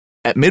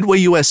At Midway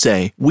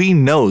USA, we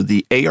know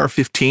the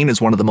AR-15 is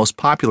one of the most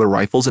popular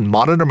rifles in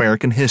modern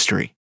American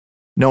history.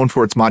 Known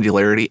for its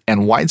modularity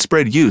and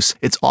widespread use,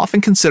 it's often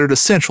considered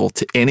essential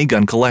to any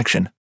gun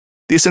collection.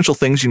 The essential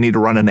things you need to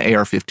run an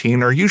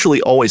AR-15 are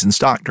usually always in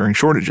stock during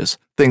shortages,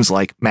 things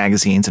like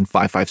magazines and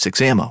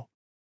 5.56 ammo.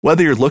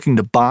 Whether you're looking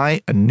to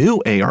buy a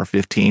new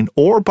AR-15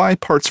 or buy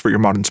parts for your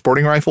modern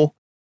sporting rifle,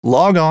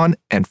 log on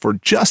and for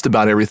just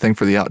about everything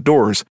for the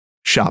outdoors,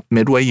 shop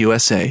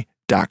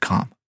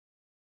MidwayUSA.com.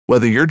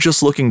 Whether you're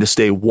just looking to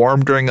stay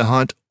warm during a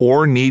hunt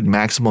or need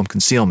maximum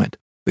concealment,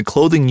 the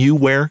clothing you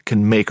wear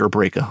can make or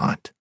break a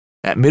hunt.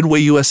 At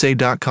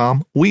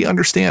MidwayUSA.com, we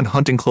understand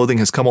hunting clothing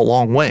has come a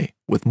long way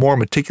with more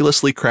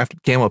meticulously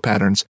crafted camo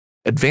patterns,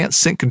 advanced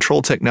scent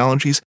control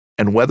technologies,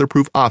 and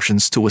weatherproof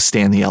options to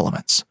withstand the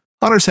elements.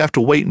 Hunters have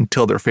to wait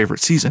until their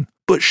favorite season,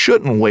 but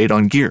shouldn't wait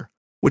on gear,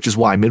 which is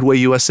why Midway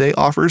USA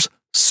offers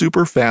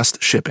super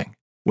fast shipping.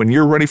 When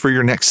you're ready for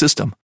your next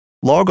system,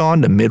 log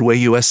on to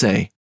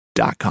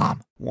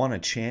MidwayUSA.com. Want a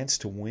chance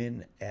to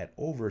win at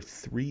over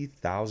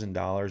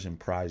 $3,000 in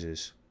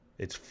prizes?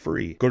 It's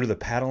free. Go to the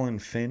Paddle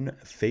and Fin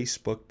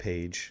Facebook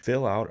page,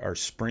 fill out our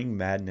Spring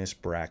Madness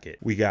bracket.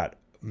 We got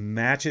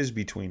matches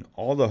between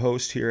all the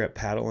hosts here at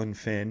Paddle and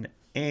Fin,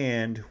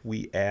 and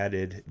we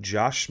added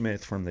Josh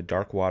Smith from the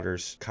Dark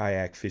Waters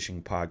Kayak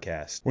Fishing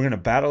Podcast. We're going to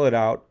battle it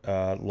out.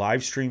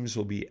 Live streams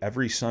will be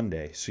every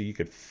Sunday, so you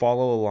could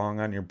follow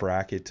along on your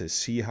bracket to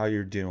see how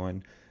you're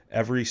doing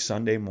every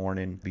Sunday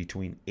morning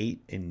between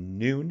 8 and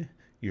noon,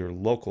 your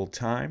local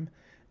time,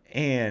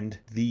 and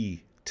the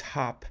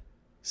top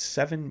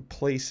 7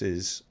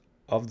 places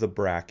of the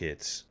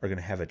brackets are going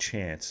to have a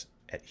chance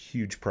at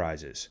huge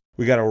prizes.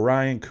 We got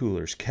Orion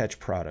coolers, Catch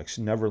products,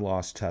 Never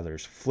Lost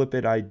tethers, Flip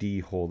It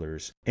ID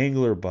holders,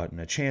 Angler button,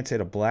 a chance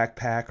at a Black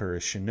Pack or a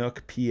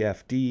Chinook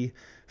PFD,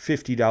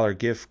 $50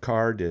 gift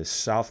card to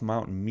South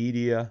Mountain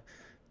Media,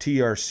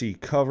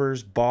 TRC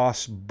covers,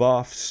 Boss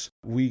buffs.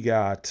 We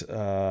got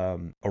a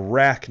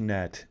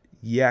Racknet,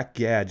 Yak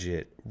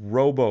Gadget,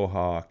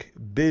 RoboHawk,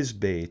 Biz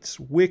Baits,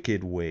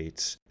 Wicked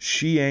Weights,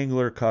 She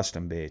Angler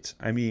custom baits.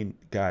 I mean,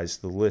 guys,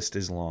 the list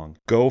is long.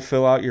 Go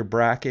fill out your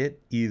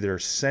bracket. Either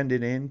send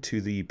it in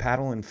to the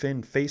Paddle and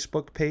Fin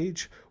Facebook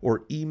page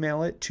or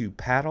email it to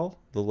paddle,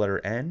 the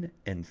letter N,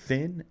 and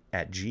fin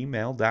at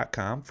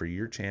gmail.com for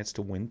your chance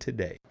to win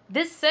today.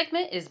 This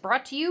segment is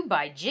brought to you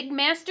by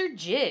Jigmaster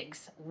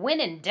Jigs. When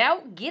in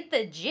doubt, get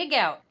the jig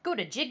out. Go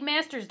to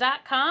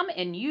jigmasters.com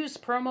and use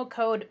promo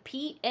code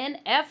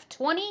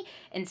PNF20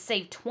 and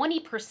save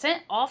 20%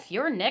 off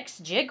your next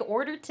jig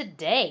order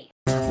today.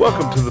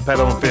 Welcome to the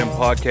Paddle and Fin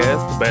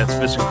Podcast, the Bass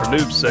Fishing for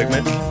Noobs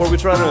segment, where we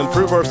try to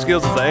improve our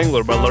skills as an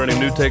angler by learning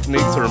new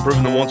techniques or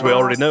improving the ones we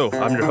already know.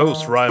 I'm your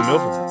host, Ryan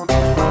Milford.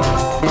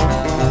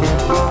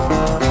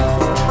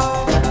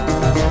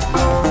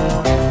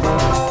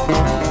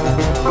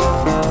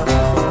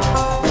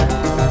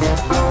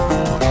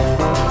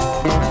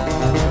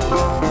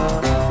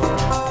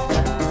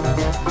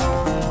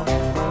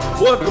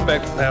 Welcome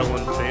back to Paddle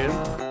and Fin.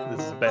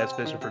 This is the Bass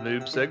Fishing for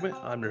Noobs segment.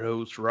 I'm your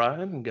host,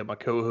 Ryan, and got my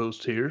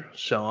co-host here,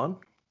 Sean.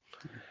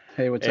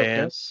 Hey, what's up,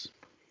 guys?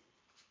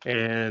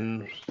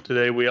 And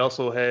today we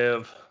also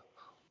have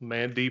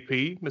Man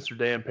DP, Mr.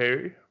 Dan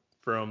Perry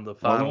from the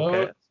Final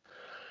Cast.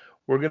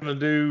 We're going to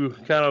do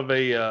kind of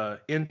a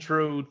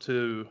intro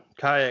to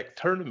kayak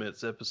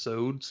tournaments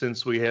episode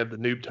since we have the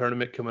noob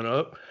tournament coming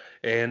up,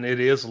 and it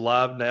is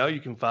live now.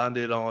 You can find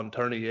it on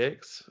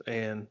TourneyX,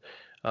 and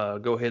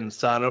go ahead and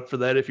sign up for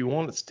that if you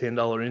want. It's a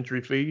 $10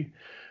 entry fee.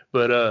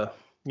 But,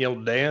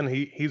 Dan,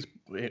 he's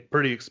a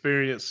pretty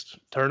experienced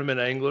tournament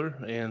angler.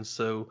 And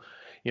so,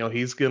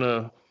 he's going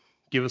to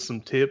give us some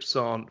tips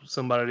on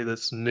somebody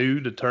that's new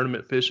to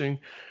tournament fishing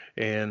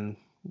and,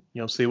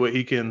 see what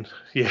he can.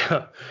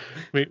 Yeah,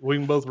 we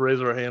can both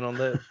raise our hand on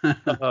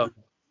that.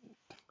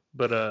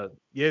 But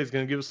he's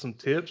going to give us some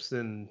tips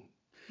and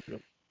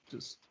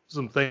just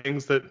some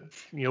things that,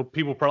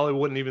 people probably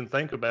wouldn't even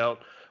think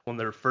about when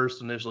they're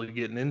first initially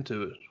getting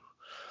into it.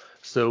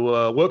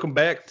 So welcome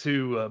back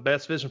to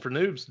Bass Fishing for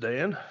Noobs,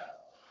 Dan.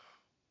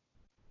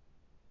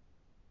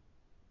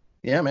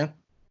 Yeah, man.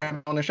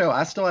 I'm on the show.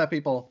 I still have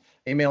people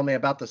email me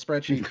about the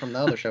spreadsheet from the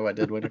other show I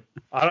did with you.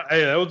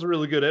 Hey, that was a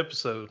really good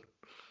episode.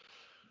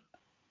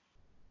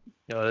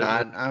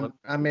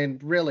 I mean,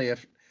 really,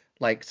 if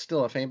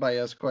anybody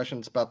has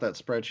questions about that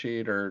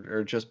spreadsheet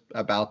or just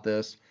about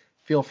this,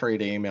 feel free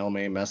to email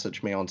me,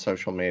 message me on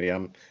social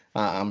media.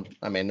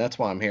 That's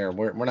why I'm here.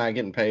 We're not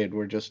getting paid.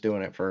 We're just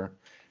doing it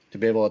to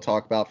be able to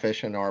talk about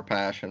fishing, our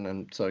passion.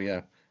 And so,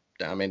 yeah,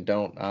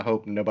 I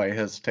hope nobody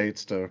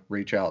hesitates to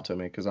reach out to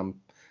me because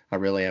I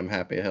really am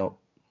happy to help.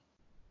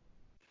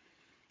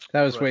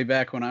 That was way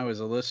back when I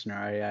was a listener.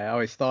 I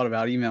always thought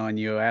about emailing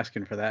you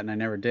asking for that, and I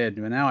never did.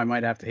 But now I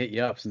might have to hit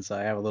you up since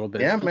I have a little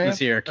bit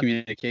easier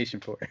communication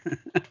for it.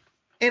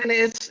 And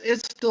it's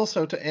still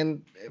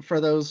and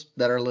for those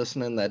that are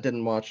listening that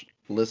didn't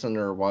listen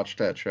or watch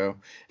that show,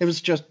 it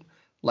was just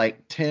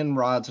like 10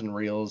 rods and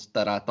reels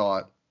that I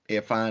thought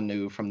if I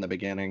knew from the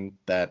beginning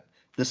that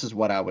this is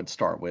what I would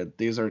start with.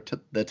 These are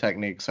the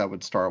techniques I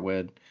would start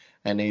with.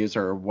 and these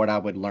are what I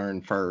would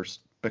learn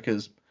first,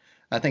 because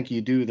I think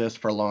you do this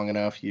for long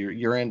enough,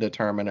 you're into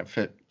tournament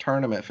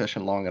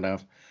fishing long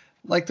enough.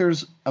 Like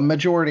there's a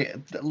majority,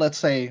 let's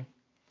say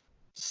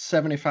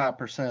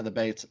 75% of the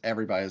baits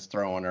everybody's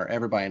throwing or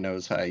everybody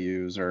knows how to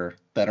use or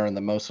that are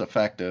the most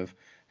effective,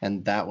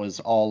 and that was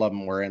all of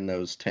them were in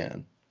those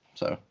 10.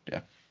 So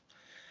yeah.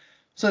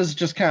 So it's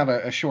just kind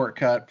of a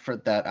shortcut for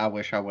that I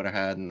wish I would have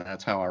had, and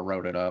that's how I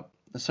wrote it up.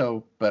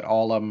 So, but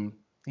all of them,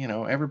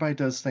 everybody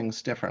does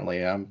things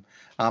differently. I'm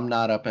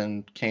not up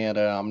in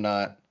Canada. I'm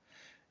not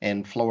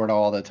in Florida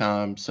all the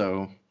time.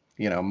 So,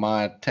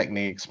 my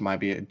techniques might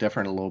be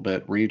different a little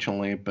bit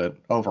regionally, but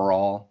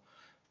overall,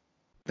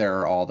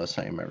 they're all the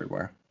same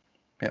everywhere.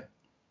 Yep.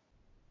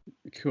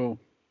 Cool.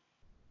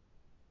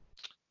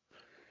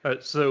 All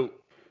right. So,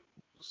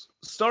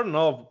 starting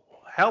off,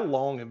 how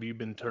long have you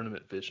been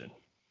tournament fishing?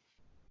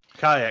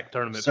 Kayak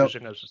tournament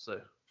fishing, I should say.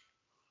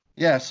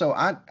 Yeah, so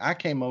I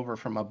came over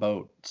from a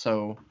boat.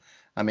 So,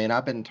 I mean,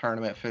 I've been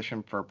tournament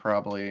fishing for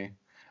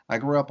I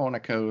grew up on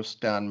the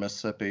coast down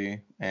Mississippi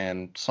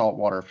and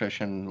saltwater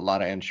fishing, a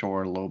lot of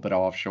inshore, a little bit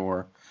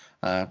offshore.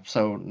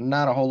 So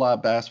not a whole lot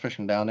of bass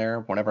fishing down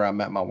there. Whenever I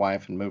met my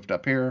wife and moved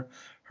up here,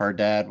 her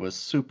dad was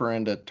super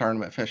into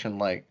tournament fishing,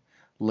 like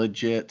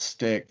legit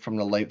stick from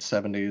the late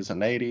 70s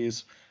and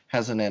 80s.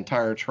 Has an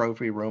entire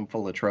trophy room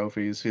full of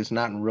trophies. He's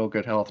not in real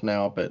good health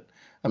now, but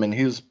I mean,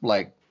 he's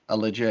like a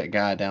legit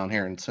guy down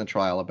here in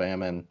central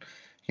Alabama, and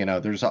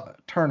there's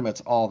tournaments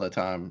all the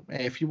time.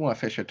 If you want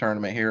to fish a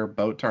tournament here,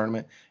 boat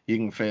tournament, you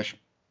can fish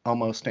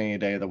almost any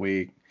day of the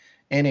week,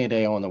 any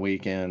day on the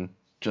weekend,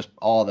 just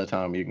all the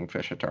time you can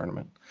fish a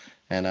tournament.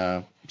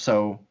 And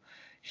so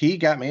he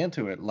got me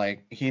into it.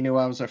 Like, he knew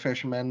I was a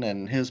fisherman,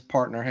 and his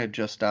partner had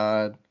just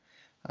died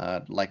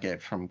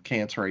from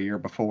cancer a year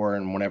before,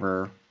 and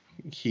whenever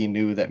he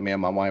knew that me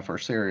and my wife were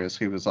serious,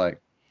 he was like,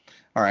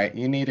 all right,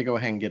 you need to go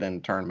ahead and get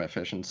into tournament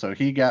fishing. So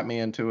he got me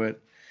into it.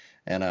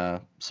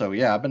 And so,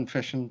 yeah, I've been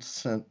fishing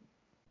since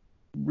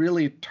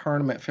really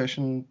tournament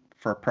fishing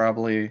for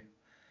probably,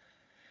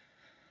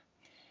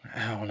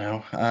 I don't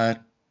know,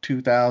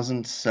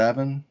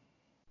 2007.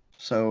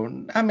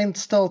 So, I mean,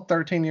 still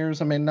 13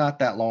 years. I mean, not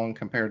that long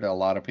compared to a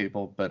lot of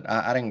people, but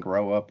I didn't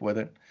grow up with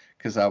it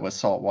because I was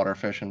saltwater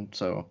fishing.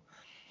 So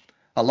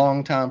a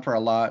long time for a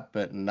lot,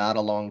 but not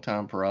a long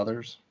time for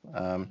others.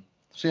 So,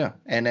 yeah.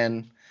 And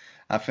then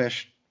I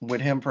fished with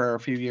him for a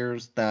few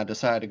years. Then I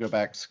decided to go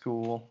back to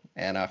school,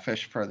 and I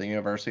fished for the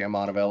University of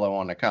Montevallo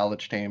on the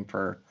college team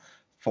for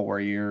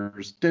 4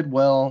 years. Did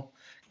well.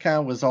 Kind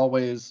of was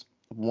always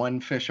one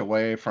fish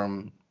away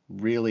from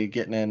really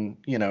getting in,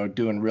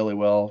 doing really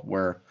well,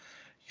 where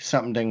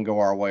something didn't go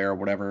our way or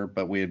whatever,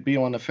 but we'd be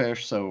on the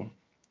fish. So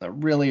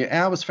really,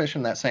 and I was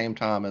fishing that same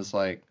time as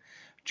like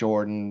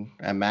Jordan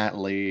and Matt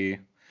Lee,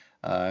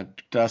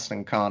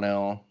 Dustin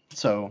Connell.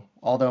 So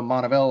although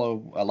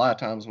Montevallo a lot of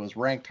times was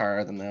ranked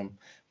higher than them,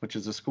 which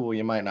is a school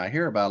you might not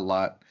hear about a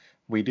lot,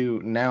 we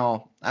do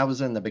now. I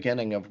was in the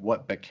beginning of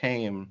what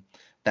became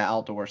the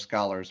Outdoor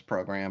Scholars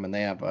Program, and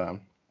they have,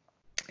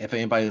 if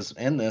anybody's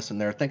in this and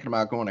they're thinking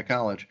about going to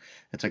college,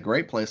 it's a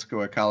great place to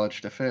go to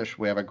college to fish.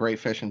 We have a great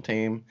fishing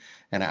team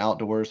and an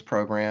outdoors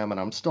program, and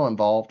I'm still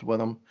involved with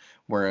them,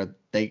 where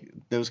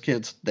those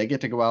kids, they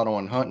get to go out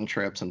on hunting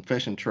trips and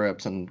fishing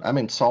trips, and I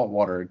mean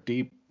saltwater,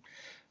 deep,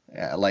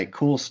 like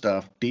cool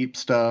stuff, deep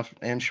stuff,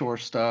 inshore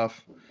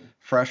stuff,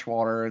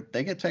 freshwater.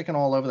 They get taken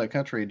all over the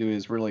country to do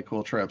these really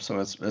cool trips. So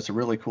it's a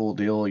really cool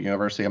deal.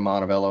 University of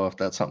Montevallo, if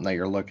that's something that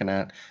you're looking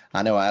at.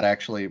 I know I'd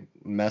actually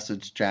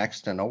messaged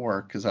Jackson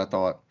Orr because I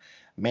thought,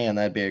 man,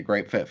 that'd be a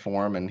great fit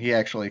for him. And he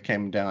actually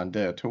came down and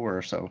did a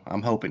tour. So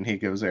I'm hoping he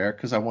goes there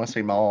because I want to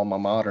see my alma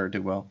mater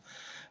do well.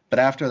 But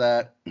after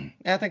that,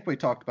 I think we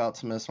talked about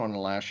some of this on the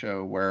last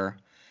show, where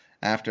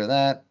after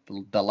that,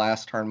 the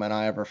last tournament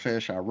I ever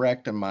fished, I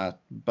wrecked in my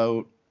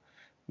boat.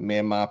 Me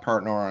and my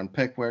partner on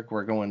Pickwick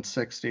were going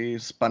 60,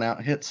 spun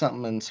out, hit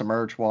something in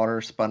submerged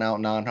water, spun out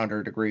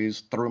 900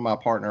 degrees, threw my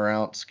partner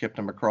out, skipped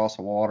him across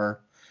the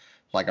water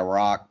like a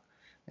rock,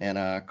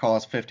 and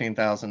caused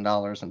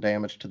 $15,000 in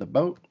damage to the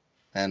boat.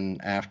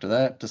 And after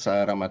that,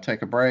 decided I'm going to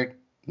take a break.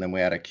 And then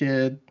we had a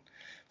kid.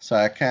 So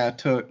I kind of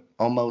took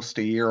almost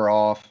a year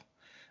off.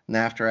 And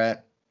after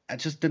that, I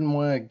just didn't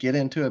want to get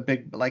into a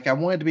big, like, I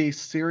wanted to be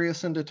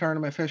serious into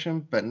tournament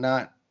fishing, but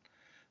not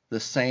the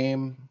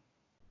same.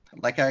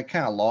 Like, I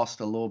kind of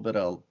lost a little bit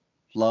of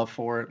love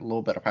for it, a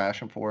little bit of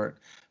passion for it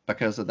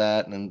because of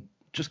that, and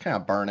just kind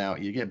of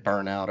burnout. You get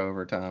burnt out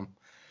over time.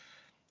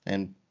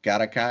 And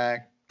got a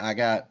kayak. I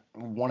got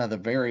one of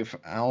the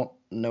I don't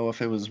know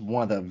if it was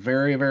one of the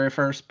very, very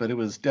first, but it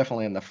was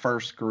definitely in the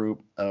first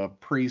group of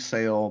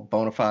pre-sale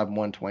Bonafide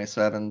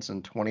 127s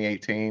in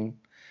 2018.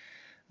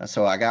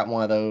 So I got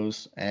one of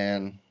those,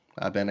 and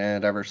I've been in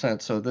it ever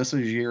since. So this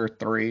is year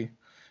 3.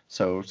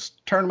 So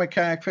tournament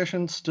kayak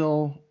fishing,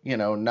 still,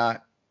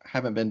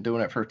 haven't been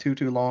doing it for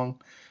too long.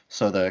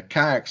 So the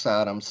kayak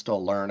side, I'm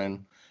still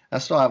learning. I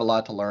still have a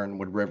lot to learn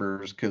with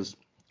rivers because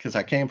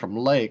I came from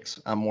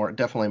lakes. I'm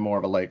definitely more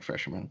of a lake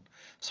fisherman.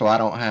 So I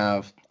don't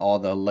have all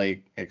the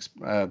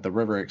the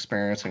river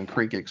experience and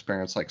creek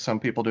experience like some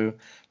people do.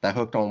 That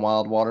hooked on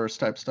wild waters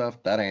type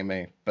stuff, that ain't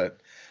me.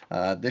 But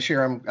this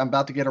year I'm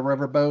about to get a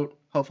river boat.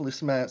 Hopefully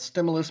some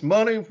stimulus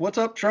money. What's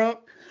up, Trump?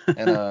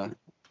 And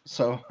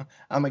so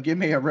I'm gonna give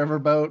me a river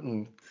boat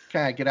and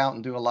kind of get out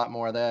and do a lot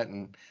more of that.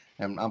 And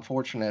I'm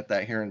fortunate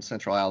that here in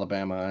Central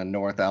Alabama and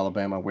North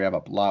Alabama, we have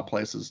a lot of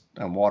places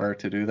and water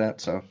to do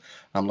that. So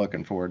I'm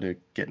looking forward to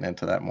getting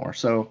into that more.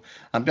 So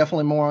I'm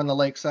definitely more on the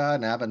lake side,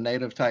 and I have a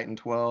native Titan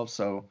 12.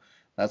 So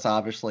that's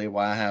obviously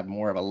why I have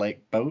more of a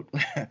lake boat.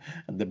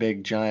 The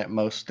big, giant,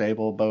 most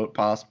stable boat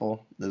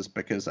possible is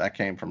because I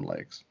came from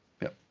lakes.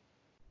 Yep.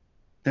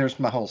 There's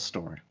my whole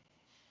story.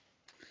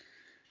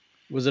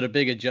 Was it a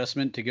big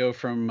adjustment to go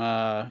from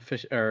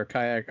fish or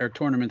kayak or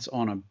tournaments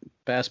on a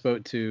bass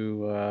boat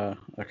to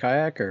a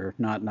kayak, or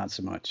not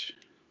so much?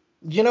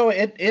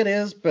 It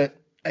is, but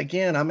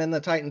again, I'm in the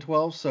Titan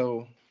 12,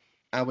 so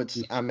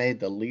I made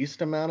the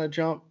least amount of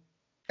jump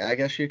I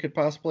guess you could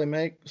possibly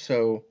make.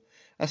 So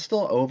I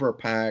still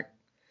overpack.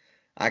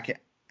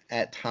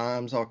 At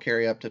times I'll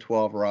carry up to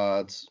 12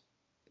 rods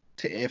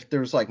if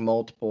there's like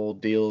multiple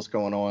deals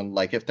going on,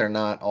 like if they're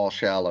not all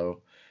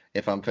shallow,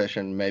 if I'm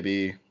fishing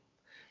maybe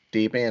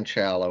deep and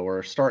shallow,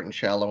 or starting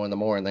shallow in the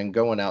morning, then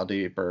going out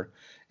deeper.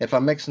 If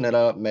I'm mixing it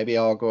up, maybe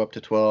I'll go up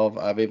to 12.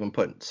 I've even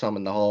put some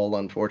in the hole,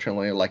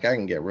 unfortunately. Like I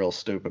can get real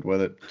stupid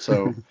with it.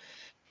 So,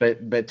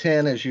 but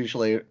 10 is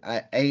usually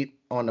 8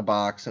 on the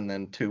box and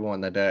then 2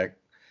 on the deck.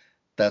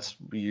 That's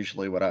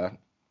usually what I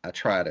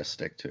try to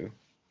stick to.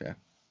 Yeah.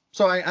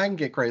 So I can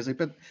get crazy,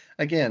 but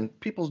again,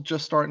 people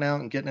just starting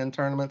out and getting in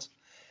tournaments,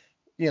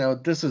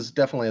 this is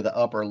definitely the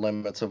upper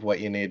limits of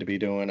what you need to be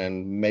doing,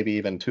 and maybe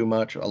even too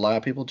much. A lot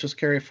of people just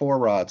carry 4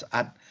 rods.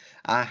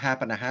 I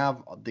happen to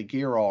have the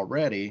gear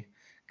already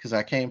because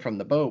I came from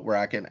the boat where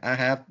I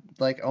have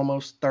like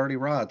almost 30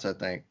 rods, I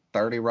think.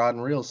 30 rod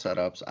and reel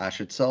setups. I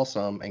should sell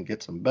some and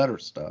get some better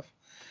stuff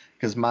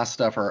because my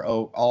stuff are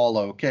all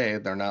okay.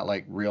 They're not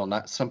like real.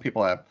 Not some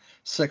people have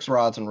 6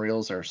 rods and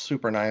reels that are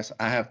super nice.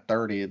 I have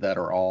 30 that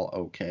are all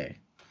okay.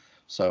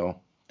 So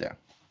yeah,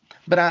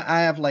 but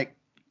I have like,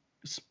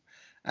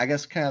 I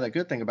guess kind of the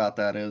good thing about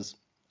that is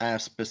I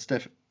have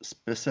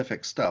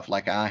specific stuff.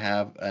 Like I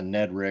have a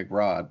Ned rig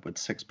rod with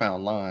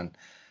 6-pound line,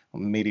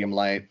 medium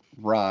light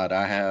rod.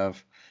 I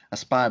have a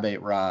spy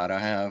bait rod. I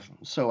have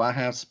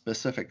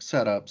specific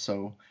setup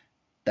so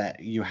that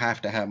you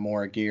have to have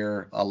more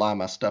gear. A lot of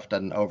my stuff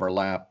doesn't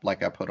overlap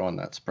like I put on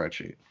that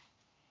spreadsheet.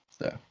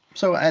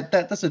 So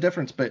that's the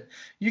difference, but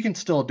you can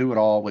still do it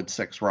all with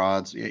 6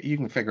 rods. You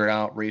can figure it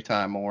out,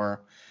 retie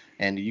more,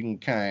 and you can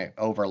kind of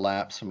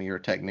overlap some of your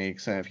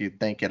techniques. And if you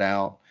think it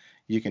out,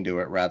 you can do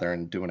it rather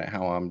than doing it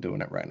how I'm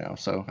doing it right now.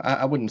 So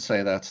I wouldn't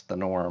say that's the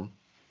norm.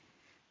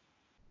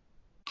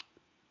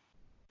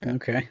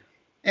 Okay.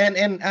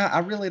 And I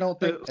really don't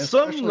think,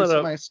 especially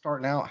somebody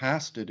starting out,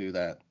 has to do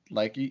that.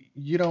 Like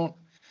you don't,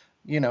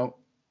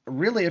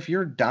 really, if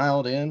you're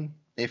dialed in,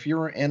 if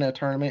you're in a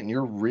tournament and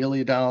you're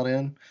really dialed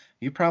in,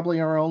 you probably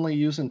are only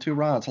using 2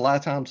 rods. A lot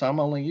of times I'm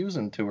only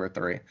using 2 or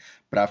 3,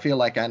 but I feel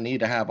like I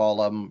need to have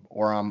all of them,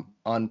 or I'm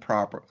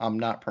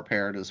not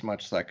prepared as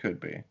much as I could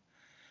be.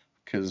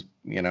 Because,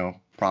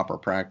 proper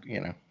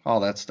practice, all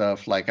that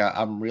stuff. Like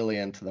I'm really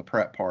into the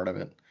prep part of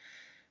it.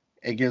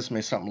 It gives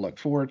me something to look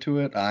forward to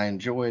it. I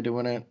enjoy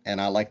doing it, and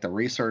I like the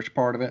research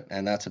part of it,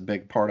 and that's a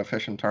big part of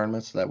fishing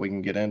tournaments that we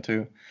can get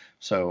into.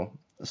 So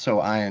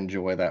I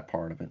enjoy that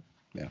part of it.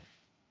 Yeah.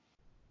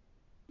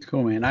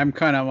 Cool, man. I'm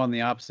kind of on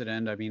the opposite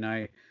end. I mean,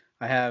 I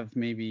have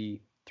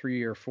maybe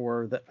 3 or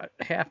 4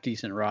 half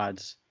decent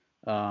rods.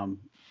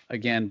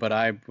 Again, but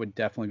I would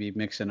definitely be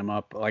mixing them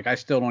up. Like I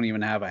still don't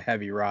even have a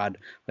heavy rod,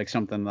 like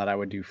something that I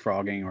would do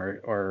frogging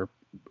or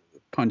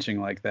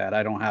punching like that.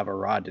 I don't have a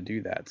rod to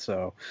do that.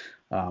 So,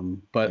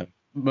 but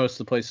most of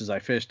the places I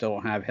fish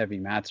don't have heavy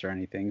mats or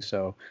anything.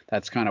 So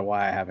that's kind of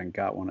why I haven't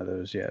got one of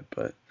those yet.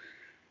 But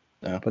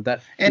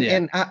that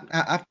and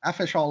I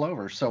fish all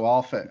over. So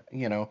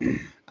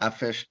I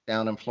fished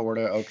down in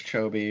Florida,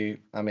 Okeechobee.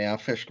 I mean, I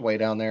fished way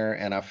down there,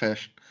 and I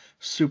fished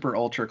super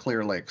ultra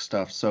clear lake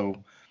stuff.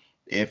 So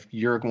if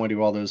you're going to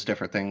do all those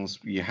different things,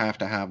 you have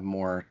to have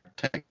more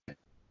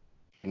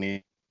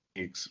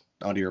techniques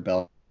under your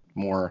belt,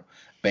 more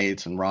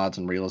baits and rods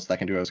and reels that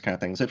can do those kind of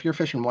things. If you're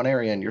fishing one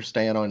area and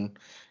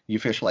you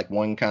fish like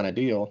one kind of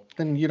deal,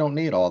 then you don't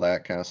need all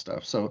that kind of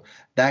stuff. So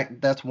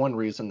that's one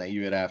reason that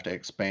you would have to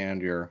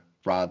expand your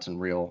rods and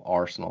reel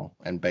arsenal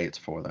and baits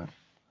for that.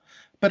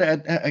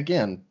 But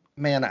again,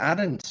 man, I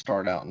didn't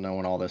start out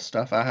knowing all this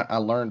stuff. I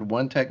learned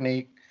one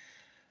technique.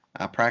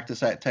 I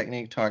practiced that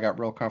technique till I got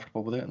real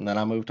comfortable with it, and then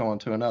I moved on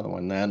to another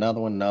one, then another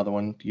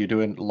one. You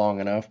do it long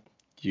enough,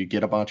 you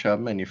get a bunch of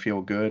them, and you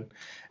feel good.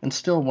 And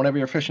still, whenever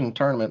you're fishing a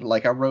tournament,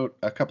 like I wrote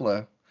a couple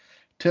of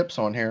tips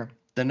on here,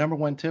 the number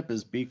one tip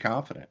is be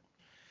confident.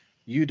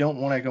 You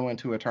don't want to go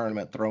into a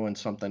tournament throwing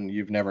something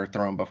you've never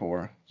thrown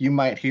before. You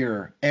might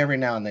hear, every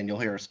now and then you'll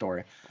hear a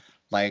story.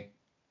 Like,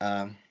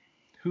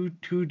 who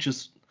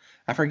just,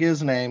 I forget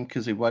his name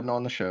because he wasn't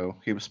on the show.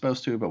 He was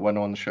supposed to, but wasn't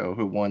on the show,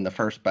 who won the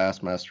first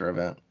Bassmaster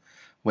event.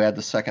 We had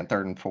the second,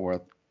 third, and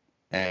fourth,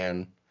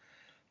 and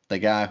the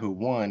guy who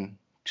won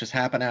just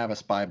happened to have a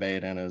spy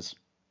bait in his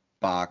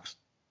box,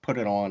 put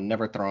it on,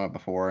 never thrown it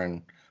before,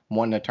 and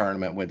won the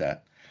tournament with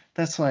that.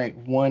 That's like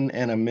 1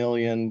 in a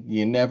million.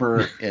 It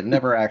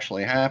never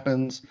actually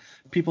happens.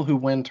 People who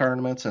win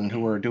tournaments and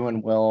who are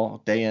doing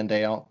well day in,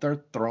 day out,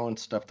 they're throwing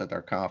stuff that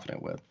they're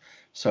confident with.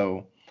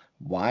 So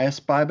why a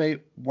spy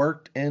bait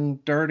worked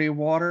in dirty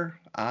water,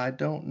 I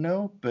don't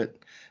know, but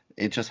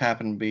it just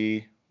happened to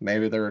be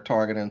maybe they were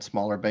targeting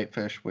smaller bait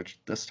fish, which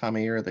this time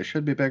of year they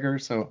should be bigger.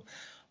 So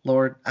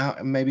Lord,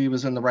 maybe he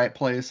was in the right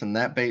place and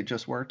that bait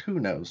just worked. Who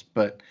knows?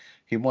 But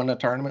he won the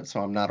tournament,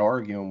 so I'm not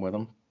arguing with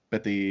him.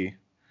 But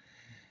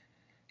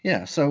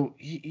so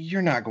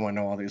you're not going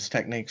to all these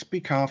techniques. Be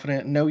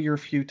confident, know your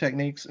few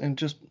techniques, and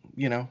just,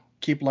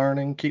 keep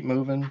learning, keep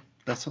moving.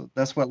 That's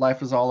what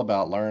life is all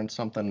about. Learn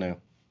something new.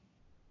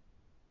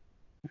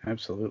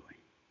 Absolutely.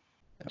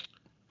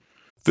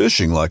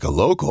 Fishing like a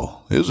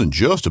local isn't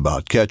just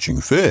about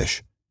catching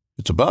fish.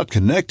 It's about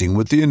connecting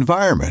with the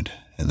environment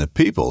and the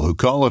people who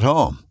call it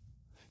home.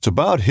 It's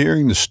about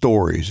hearing the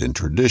stories and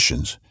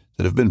traditions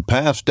that have been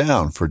passed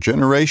down for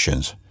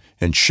generations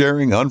and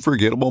sharing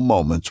unforgettable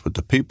moments with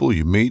the people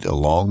you meet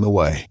along the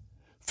way.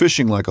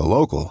 Fishing like a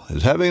local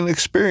is having an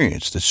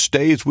experience that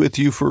stays with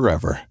you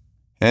forever.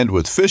 And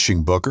with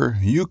Fishing Booker,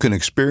 you can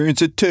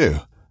experience it too,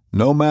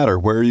 no matter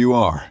where you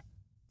are.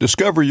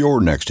 Discover your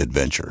next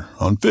adventure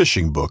on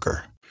Fishing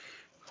Booker.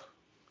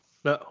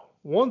 Now,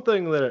 one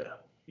thing that,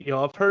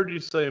 I've heard you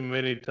say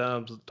many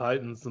times that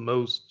Titan's the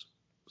most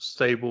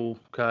stable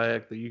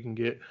kayak that you can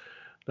get.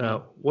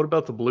 Now, what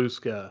about the Blue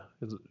Sky?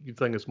 You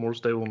think it's more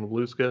stable than the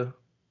Blue Sky?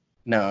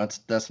 No,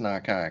 that's not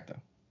a kayak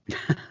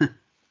though.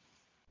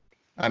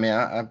 I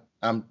mean,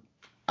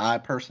 I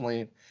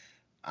personally,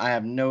 I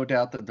have no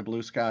doubt that the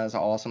Blue Sky is an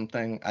awesome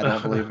thing. I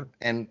don't believe,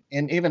 and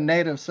even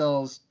Native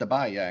sells the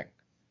Bayak.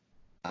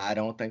 I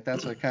don't think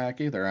that's a kayak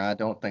either. I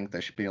don't think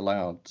they should be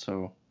allowed.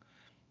 So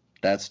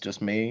that's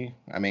just me.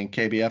 I mean,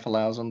 KBF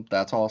allows them.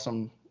 That's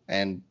awesome.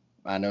 And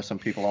I know some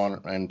people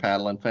in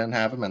Paddle and Fin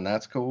have them, and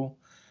that's cool.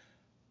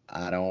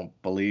 I don't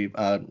believe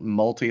a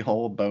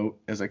multi-hull boat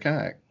is a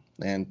kayak,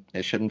 and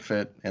it shouldn't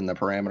fit in the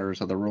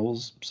parameters of the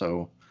rules.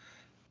 So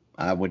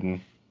I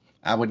wouldn't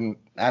put it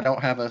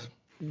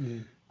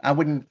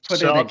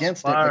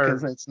against it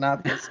because it's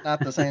not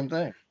the same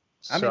thing.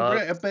 I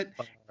mean, but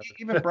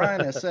even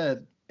Brian has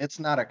said it's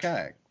not a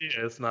kayak.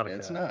 Yeah, it's not a kayak.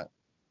 It's not.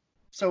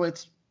 So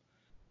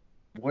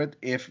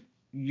if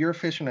you're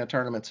fishing a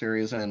tournament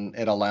series and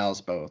it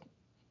allows both,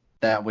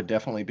 that would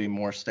definitely be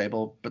more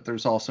stable. But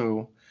there's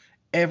also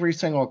every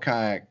single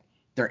kayak,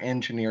 they're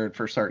engineered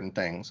for certain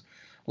things.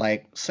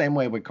 Like same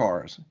way with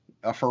cars.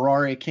 A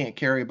Ferrari can't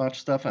carry a bunch of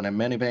stuff and a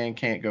minivan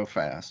can't go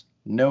fast.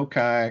 No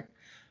kayak,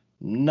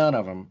 none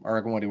of them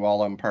are going to do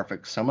all of them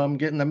perfect. Some of them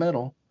get in the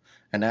middle,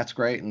 and that's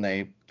great, and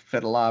they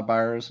fit a lot of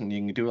buyers, and you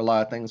can do a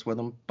lot of things with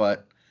them.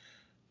 But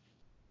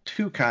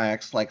two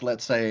kayaks, like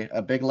let's say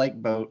a big lake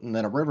boat and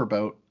then a river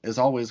boat, is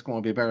always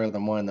going to be better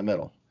than one in the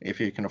middle if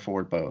you can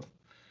afford both.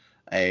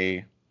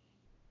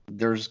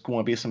 There's going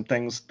to be some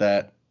things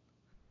that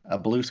a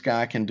Blue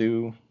Sky can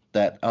do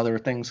that other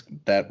things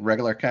that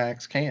regular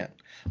kayaks can't.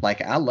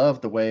 Like I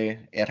love the way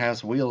it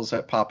has wheels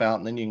that pop out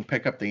and then you can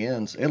pick up the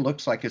ends. It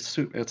looks like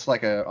it's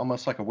like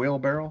almost like a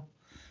wheelbarrow,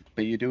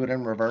 but you do it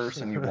in reverse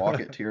and you walk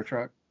it to your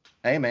truck.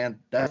 Hey man,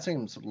 that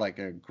seems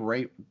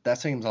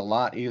a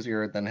lot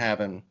easier than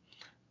having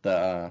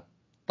the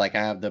like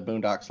I have the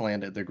Boondocks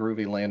the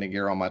Groovy landing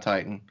gear on my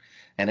Titan,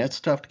 and it's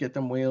tough to get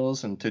them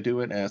wheels and to do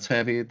it, and it's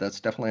heavy. That's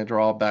definitely a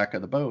drawback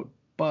of the boat,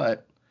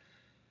 but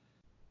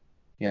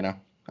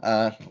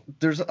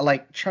there's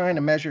like trying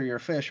to measure your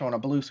fish on a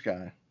Blue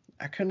Sky.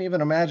 I couldn't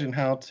even imagine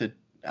how to.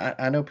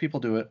 I know people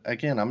do it.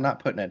 Again, I'm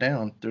not putting it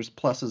down. There's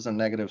pluses and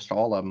negatives to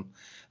all of them.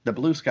 The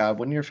Blue Sky,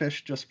 wouldn't your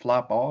fish just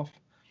flop off?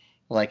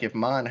 Like if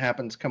mine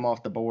happens to come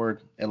off the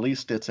board, at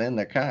least it's in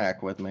the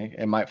kayak with me.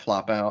 It might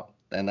flop out,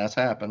 and that's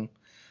happened.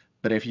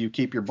 But if you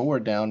keep your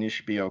board down, you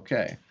should be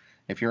okay.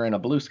 If you're in a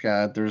Blue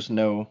Sky, there's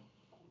no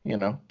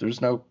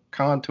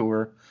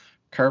contour,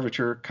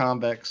 curvature,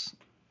 convex,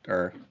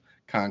 or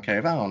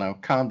concave. I don't know,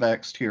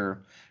 convex to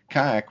your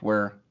kayak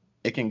where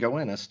it can go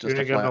in. It's just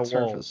a flat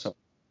surface. So,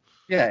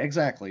 yeah,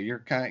 exactly.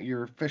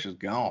 Your fish is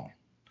gone.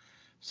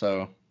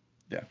 So,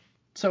 yeah.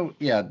 So,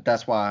 yeah,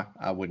 that's why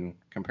I wouldn't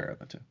compare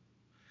the two.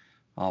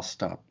 I'll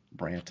stop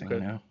ranting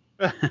now.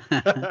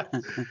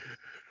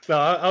 No,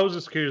 I was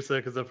just curious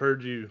because I've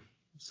heard you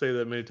say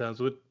that many times.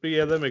 But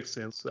yeah, that makes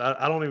sense.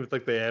 I don't even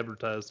think they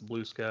advertise the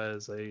Blue Sky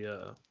as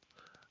a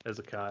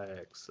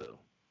kayak. So.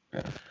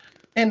 Yeah.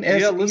 And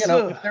if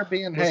they're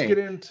being,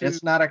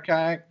 it's not a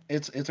kayak.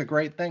 It's a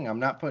great thing. I'm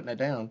not putting it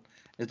down.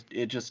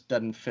 It just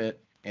doesn't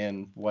fit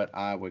in what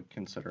I would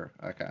consider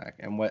a kayak,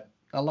 and what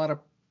a lot of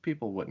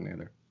people wouldn't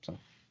either. So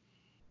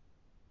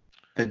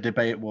the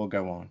debate will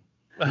go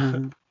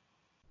on.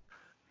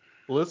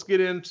 Well, let's get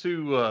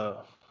into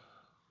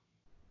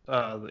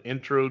the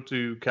intro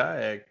to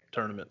kayak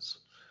tournaments.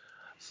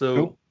 So,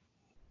 cool.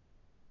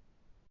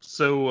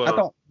 So I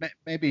thought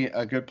maybe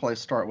a good place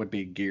to start would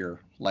be gear.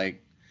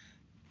 Like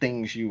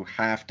things you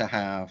have to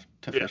have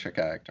to fish a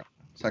kayak tournament.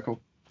 Is that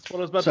cool? That's what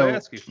I was about to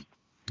ask you.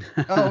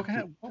 Oh,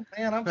 okay. Well,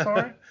 man, I'm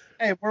sorry.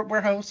 Hey,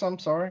 we're hosts. I'm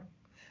sorry.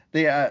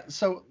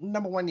 So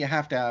number one, you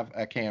have to have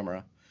a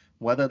camera,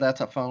 whether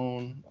that's a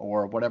phone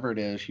or whatever it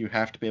is. You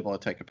have to be able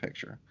to take a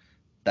picture.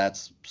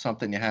 That's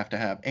something you have to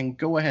have. And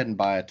go ahead and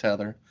buy a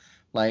tether.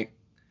 Like,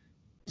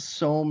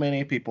 so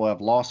many people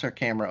have lost their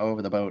camera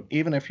over the boat.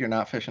 Even if you're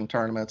not fishing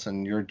tournaments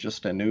and you're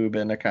just a noob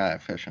into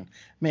kayak fishing,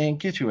 man,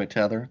 get you a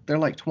tether. They're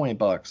like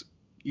 $20.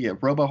 Yeah,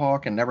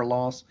 RoboHawk and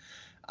Neverlost.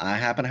 I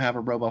happen to have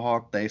a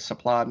RoboHawk. They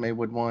supplied me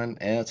with one,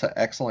 and it's an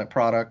excellent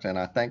product, and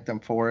I thank them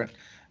for it.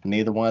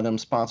 Neither one of them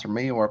sponsor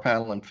me or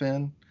Paddle and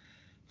Fin,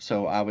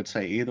 so I would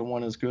say either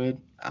one is good.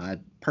 I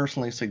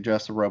personally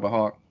suggest the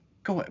RoboHawk.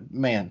 Go ahead,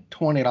 man,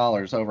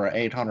 $20 over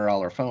an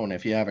 $800 phone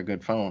if you have a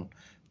good phone.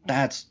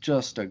 That's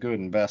just a good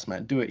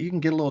investment. Do it. You can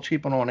get a little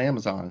cheap one on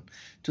Amazon.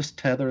 Just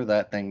tether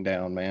that thing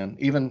down, man.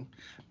 Even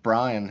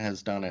Brian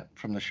has done it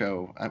from the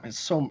show. I mean,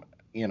 so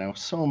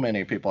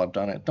many people have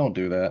done it. Don't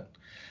do that.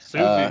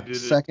 Susie did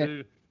second,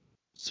 it too.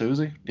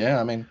 Susie? Yeah,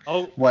 I mean,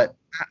 Oh, what,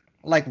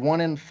 like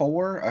 1 in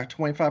 4 or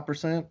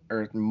 25%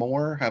 or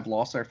more have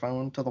lost their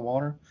phone to the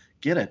water?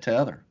 Get a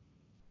tether.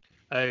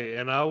 hey,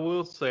 and I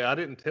will say I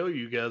didn't tell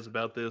you guys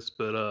about this,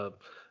 but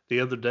the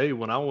other day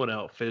when I went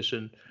out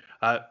fishing,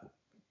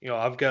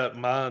 I've got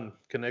mine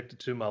connected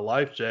to my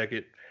life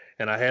jacket,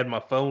 and I had my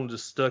phone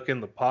just stuck in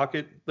the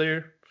pocket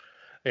there,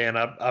 and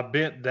I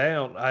bent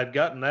down. I had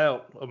gotten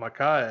out of my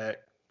kayak.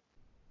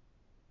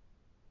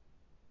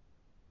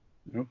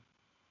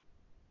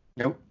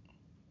 Nope.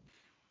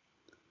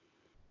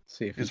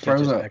 See if He's he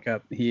catches froze up. back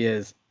up. He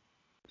is.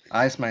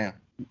 Iceman.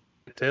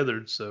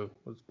 Tethered, so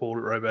let's pull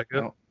it right back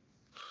up.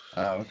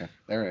 Oh, okay.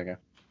 There you go.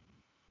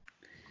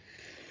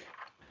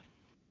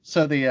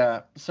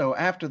 So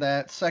after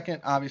that,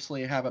 second,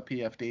 obviously have a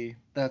PFD.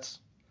 That's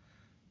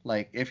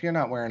like, if you're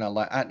not wearing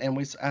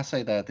I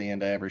say that at the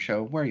end of every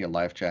show, wear your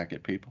life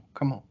jacket, people.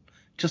 Come on.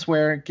 Just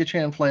wear it. Get you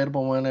an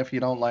inflatable one if you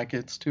don't like it.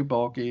 It's too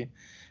bulky.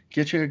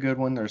 Get you a good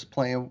one. There's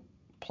plenty of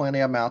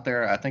them out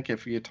there. I think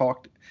if you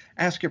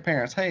ask your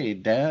parents, hey,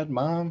 Dad,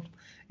 Mom,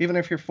 even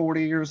if you're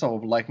 40 years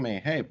old like me,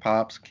 hey,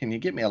 Pops, can you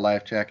get me a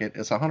life jacket?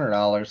 It's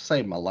 $100.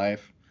 Save my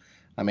life.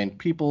 I mean,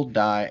 people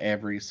die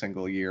every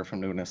single year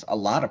from doing this. A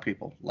lot of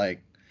people.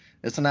 Like,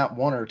 it's not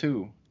one or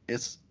two.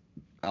 It's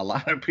a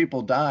lot of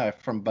people die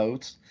from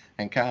boats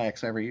and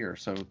kayaks every year.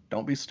 So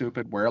don't be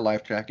stupid. Wear a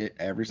life jacket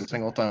every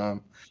single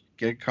time.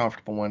 Get a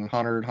comfortable one.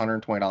 $100,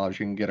 $120. You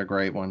can get a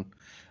great one.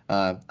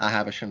 I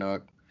have a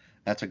Chinook.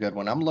 That's a good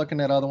one. I'm looking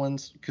at other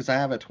ones because I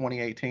have a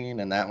 2018,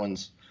 and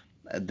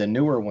the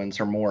newer ones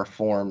are more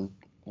formed,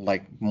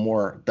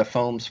 the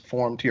foam's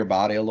formed to your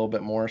body a little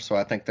bit more. So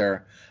I think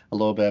they're a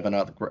little bit of an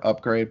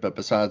upgrade. But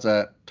besides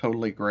that,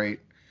 totally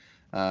great.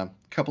 A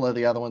couple of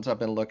the other ones I've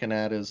been looking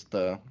at is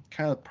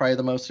probably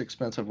the most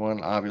expensive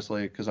one,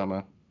 obviously, because I'm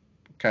a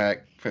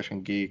kayak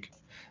fishing geek.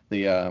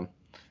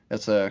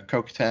 It's a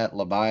Kokatat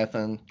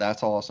Leviathan.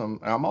 That's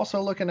awesome. I'm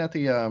also looking at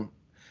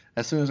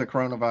as soon as the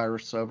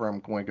coronavirus is over, I'm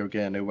going to go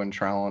get a new one,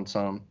 try on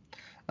some.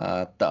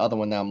 The other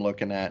one that I'm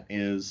looking at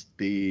is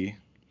the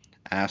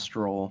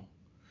Astral,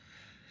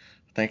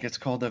 I think it's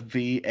called the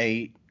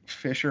V8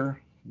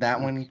 Fisher. That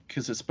one,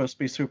 because it's supposed to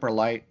be super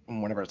light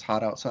whenever it's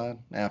hot outside.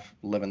 I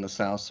live in the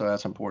South, so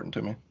that's important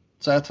to me.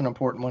 So that's an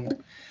important one.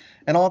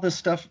 And all this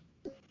stuff,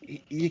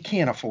 you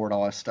can't afford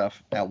all this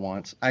stuff at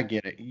once. I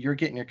get it. You're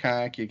getting your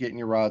kayak, you're getting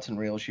your rods and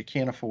reels. You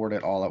can't afford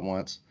it all at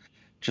once.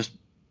 Just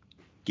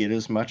get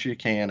as much as you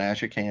can.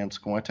 It's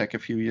going to take a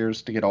few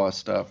years to get all this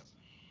stuff.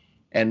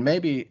 And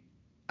maybe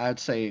I'd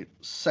say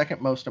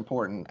second most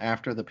important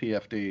after the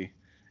PFD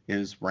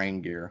is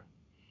rain gear.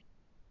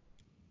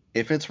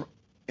 If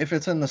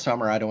it's in the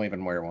summer, I don't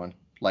even wear one.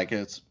 Like,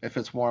 if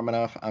it's warm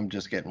enough, I'm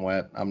just getting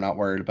wet. I'm not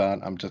worried about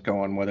it. I'm just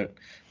going with it.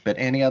 But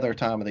any other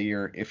time of the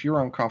year, if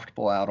you're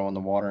uncomfortable out on the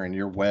water and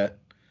you're wet,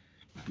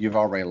 you've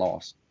already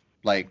lost.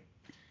 Like,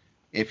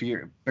 if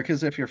you're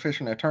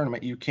fishing a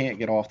tournament, you can't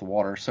get off the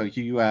water. So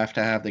you have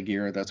to have the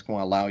gear that's going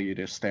to allow you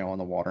to stay on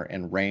the water.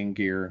 And rain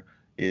gear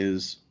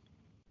is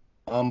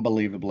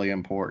unbelievably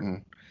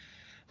important.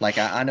 Like,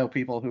 I know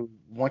people who,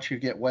 once you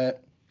get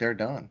wet, they're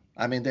done.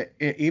 I mean,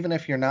 even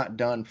if you're not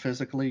done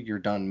physically, you're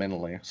done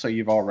mentally. So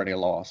you've already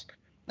lost.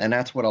 And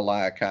that's what a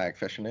lot of kayak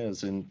fishing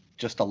is, and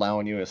just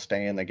allowing you to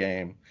stay in the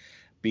game,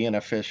 being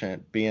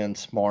efficient, being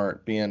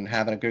smart,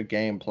 having a good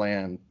game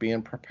plan,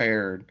 being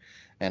prepared,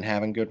 and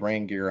having good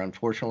rain gear.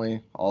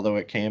 Unfortunately, although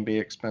it can be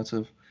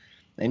expensive,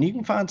 and you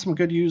can find some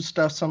good used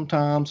stuff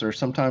sometimes, or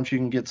sometimes you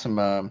can get some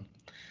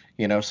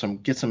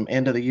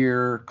end of the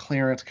year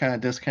clearance kind of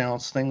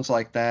discounts, things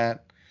like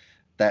that.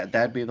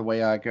 That'd be the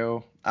way I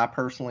go. I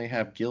personally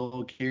have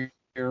Gill gear.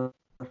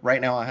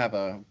 Right now I have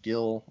a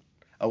Gill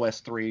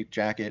OS3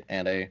 jacket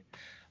and a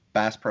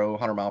Bass Pro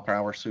 100 mile per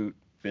hour suit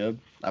bib.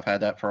 I've had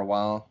that for a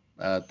while.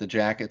 The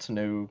jacket's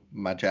new.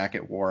 My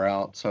jacket wore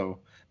out, so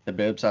the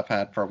bibs I've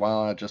had for a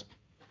while.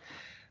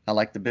 I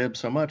like the bibs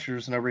so much,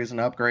 there's no reason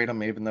to upgrade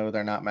them, even though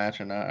they're not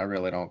matching. I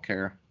really don't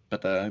care.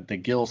 but the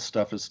gill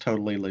stuff is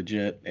totally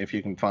legit if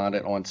you can find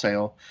it on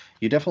sale.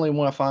 You definitely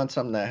want to find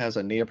something that has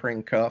a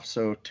neoprene cuff.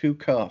 So 2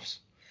 cuffs,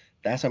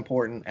 that's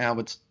important.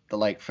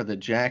 Like for the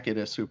jacket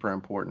is super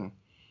important.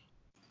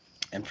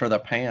 And for the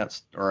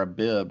pants or a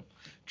bib,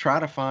 try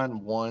to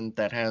find one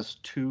that has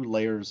 2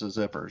 layers of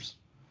zippers.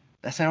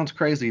 That sounds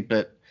crazy,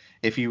 but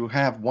if you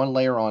have 1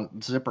 layer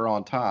on zipper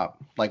on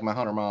top, like my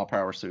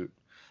 100-mile-per-hour suit,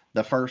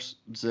 the first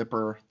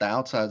zipper, the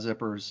outside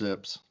zipper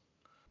zips,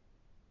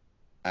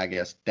 I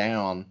guess,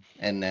 down,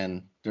 and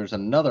then there's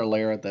another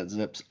layer that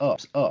zips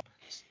up.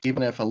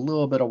 Even if a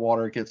little bit of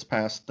water gets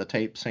past the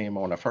tape seam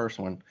on the first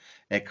one,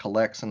 it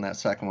collects in that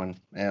second one,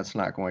 and it's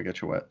not going to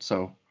get you wet.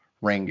 So,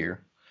 rain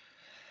gear.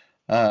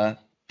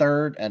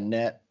 Third, a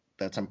net.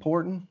 That's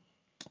important.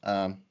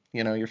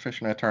 You're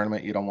fishing a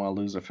tournament, you don't want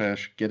to lose a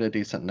fish. Get a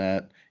decent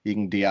net. You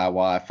can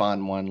DIY.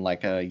 Find one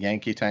like a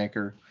Yankee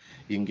Tanker.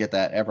 You can get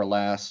that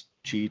Everlast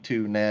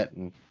G2 net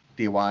and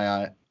do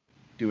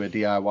a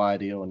DIY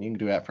deal, and you can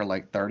do that for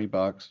like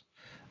 $30.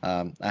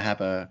 I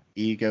have a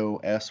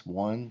Ego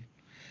S1.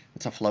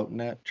 It's a floating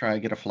net. Try to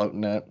get a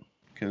floating net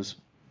because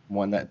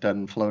one that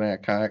doesn't float in a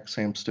kayak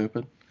seems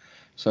stupid.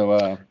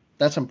 So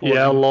that's important.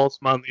 Yeah, I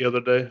lost mine the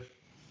other day.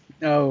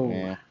 Oh.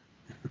 Yeah.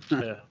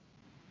 Yeah.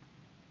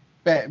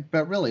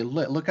 But really,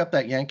 look up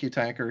that Yankee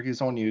Tanker. He's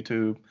on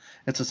YouTube.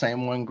 It's the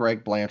same one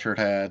Greg Blanchard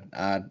had.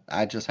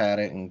 I just had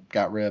it and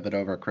got rid of it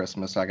over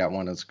Christmas. I got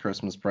one as a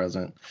Christmas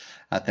present.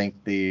 I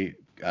think the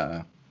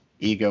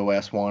Ego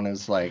S1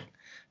 is like,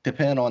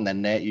 depending on the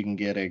net you can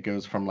get, it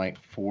goes from like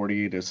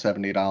 $40 to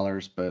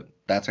 $70, but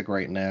that's a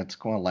great net. It's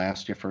going to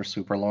last you for a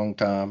super long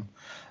time.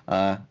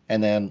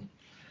 And then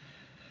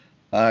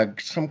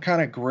some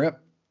kind of grip,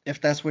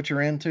 if that's what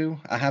you're into.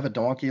 I have a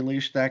donkey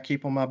leash that I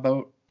keep on my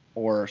boat,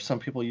 or some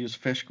people use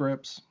fish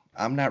grips.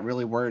 I'm not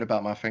really worried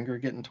about my finger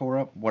getting tore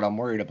up. What I'm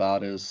worried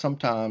about is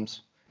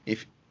sometimes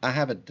if I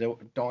have a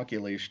donkey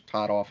leash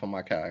tied off on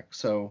my kayak.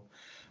 So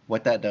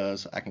what that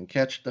does, I can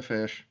catch the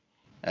fish,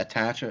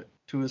 attach it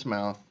to his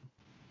mouth,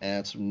 and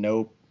it's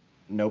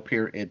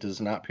it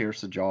does not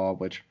pierce the jaw,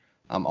 which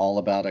I'm all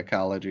about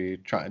ecology,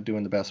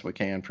 doing the best we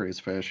can for these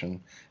fish and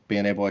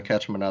being able to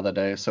catch them another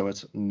day. So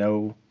it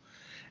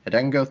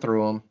doesn't go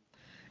through them.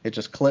 It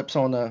just clips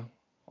on the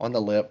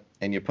lip,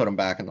 and you put them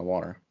back in the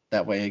water.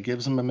 That way it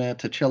gives them a minute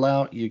to chill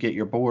out. You get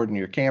your board and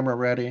your camera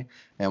ready,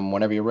 and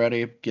whenever you're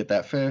ready, get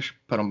that fish,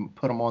 put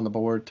them on the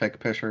board, take a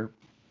picture,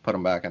 put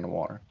them back in the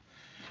water.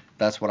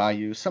 That's what I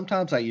use.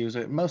 Sometimes I use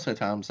it. Most of the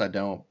times I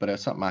don't, but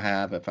it's something I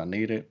have if I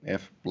need it.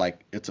 If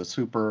like it's a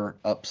super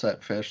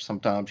upset fish,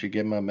 sometimes you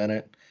give them a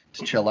minute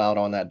to chill out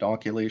on that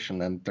donkey leash,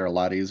 and then they're a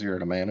lot easier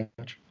to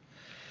manage.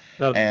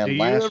 Now, And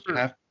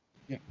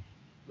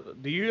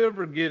do you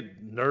ever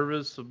get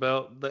nervous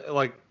about that?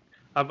 Like,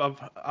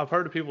 I've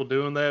heard of people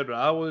doing that, but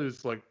I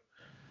always like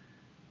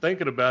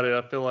thinking about it.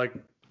 I feel like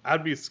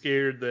I'd be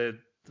scared that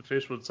the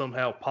fish would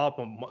somehow pop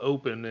them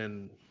open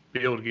and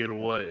be able to get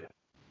away.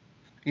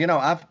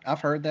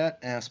 I've heard that,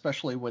 and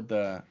especially with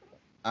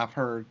I've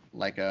heard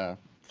like a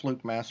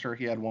Fluke Master.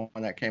 He had one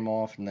that came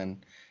off, and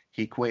then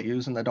he quit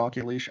using the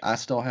donkey leash. I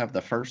still have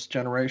the first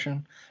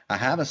generation. I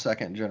have a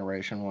second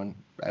generation one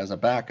as a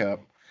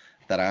backup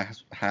that I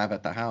have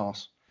at the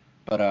house,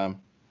 but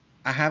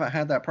I haven't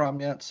had that problem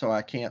yet, so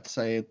I can't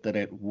say that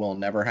it will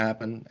never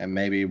happen. And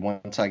maybe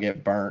once I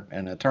get burnt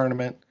in a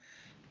tournament,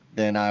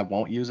 then I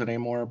won't use it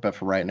anymore. But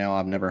for right now,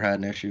 I've never had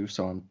an issue,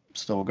 so I'm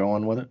still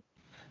going with it.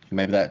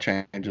 Maybe that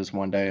changes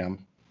one day.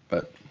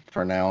 But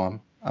for now,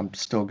 I'm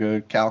still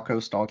good.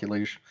 Calcos donkey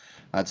leash,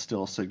 I'd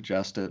still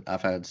suggest it.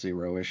 I've had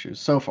 0 issues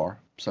so far,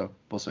 so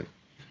we'll see.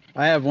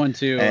 I have one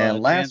too.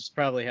 And Dan's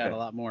probably had a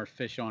lot more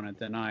fish on it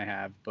than I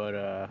have, but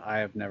I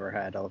have never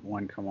had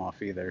one come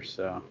off either.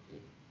 So.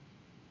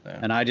 Yeah.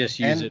 And I just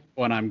use it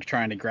when I'm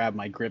trying to grab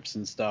my grips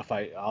and stuff.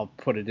 I'll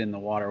put it in the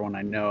water when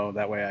I know.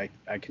 That way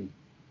I can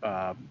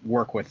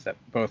work with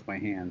both my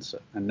hands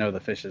and know the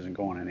fish isn't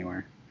going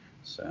anywhere.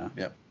 So.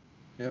 Yep.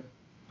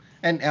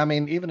 And I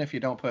mean, even if you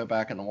don't put it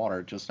back in the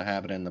water, just to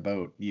have it in the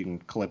boat, you can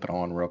clip it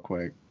on real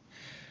quick.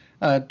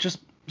 Just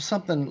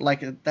something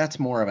like that's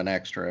more of an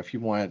extra. If you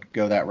want to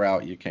go that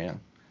route, you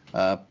can.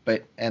 And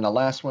the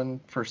last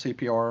one for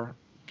CPR,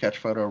 catch,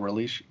 photo,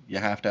 release, you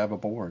have to have a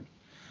board.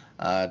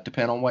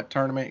 Depending on what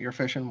tournament you're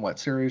fishing, what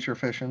series you're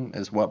fishing,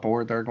 is what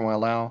board they're going to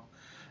allow.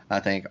 I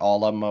think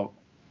all of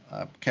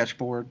them, Catch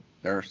Board,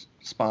 their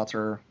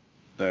sponsor,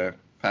 the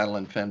Paddle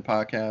and Fin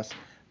podcast,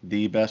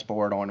 the best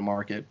board on the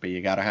market, but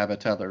you got to have a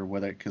tether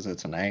with it because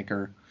it's an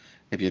anchor.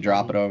 If you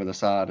drop it over the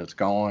side, it's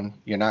gone.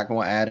 You're not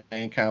going to add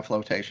any kind of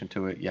flotation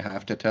to it. You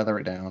have to tether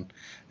it down,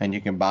 and you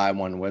can buy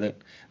one with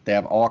it. They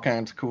have all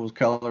kinds of cool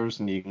colors,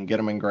 and you can get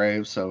them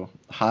engraved, so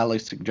highly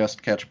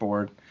suggest Catch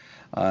Board.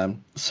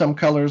 Some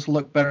colors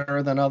look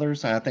better than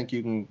others. I think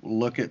you can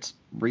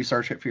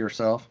research it for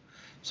yourself.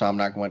 So I'm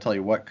not going to tell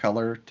you what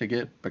color to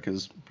get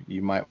because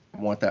you might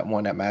want that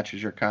one that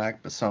matches your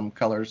kayak. But some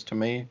colors to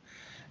me,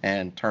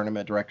 and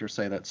tournament directors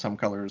say that some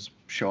colors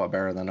show up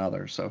better than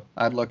others. So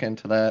I'd look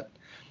into that.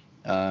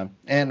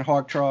 And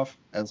hog trough,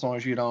 as long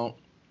as you don't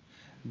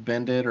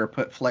bend it or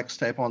put flex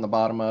tape on the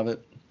bottom of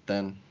it,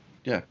 then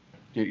yeah,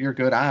 you're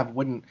good. I've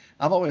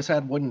always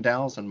had wooden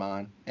dowels in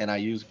mine, and I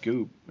use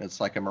goop.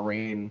 It's like a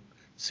marine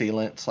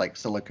sealant. It's like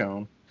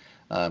silicone.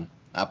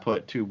 I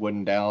put 2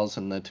 wooden dowels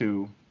in the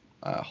 2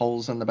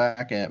 holes in the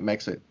back, and it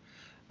makes it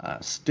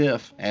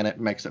stiff, and it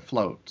makes it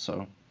float.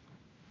 So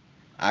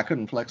I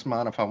couldn't flex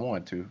mine if I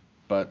wanted to,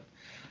 but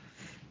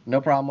no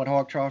problem with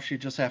hog troughs. You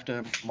just have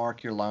to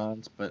mark your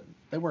lines, but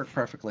they work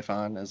perfectly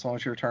fine. As long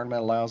as your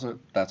tournament allows it,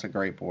 that's a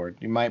great board.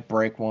 You might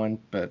break one,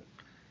 but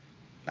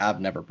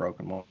I've never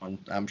broken one.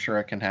 I'm sure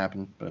it can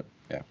happen, but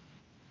yeah.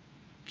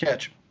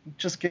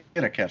 Just get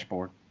a catch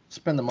board.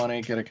 Spend the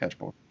money, get a catch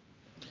board.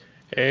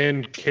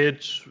 And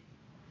catch,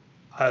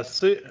 I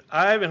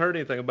haven't heard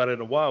anything about it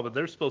in a while, but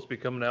they're supposed to be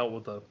coming out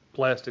with a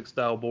plastic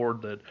style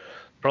board that's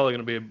probably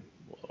going to be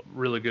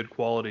really good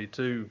quality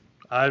too.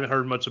 I haven't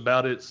heard much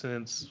about it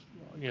since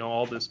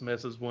all this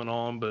messes went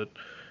on, but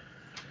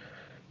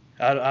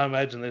I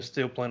imagine they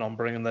still plan on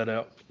bringing that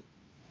out.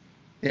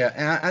 Yeah,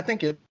 and I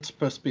think it's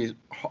supposed to be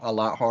a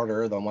lot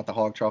harder than what the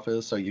hog trough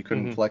is, so you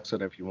couldn't flex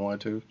it if you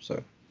wanted to.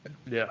 So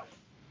yeah.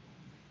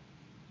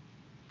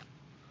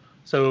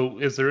 So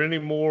is there any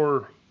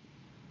more,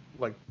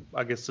 like,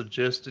 I guess,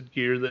 suggested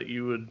gear that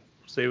you would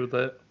say with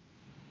that?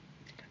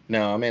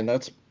 No, I mean,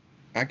 that's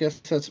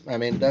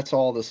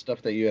all the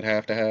stuff that you would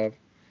have to have.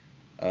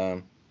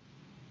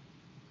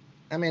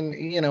 I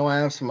mean, I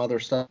have some other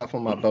stuff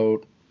on my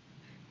boat,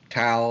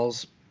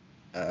 towels,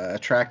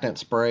 attractant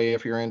spray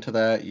if you're into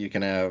that. You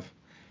can have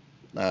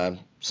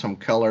some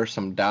color,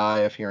 some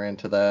dye if you're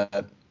into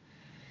that.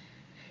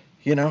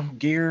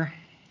 Gear,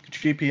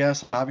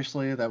 GPS,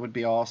 obviously, that would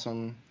be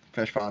awesome.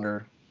 Fish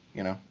finder,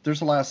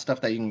 there's a lot of stuff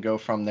that you can go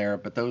from there,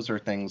 but those are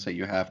things that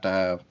you have to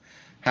have.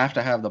 Have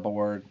to have the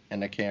board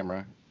and the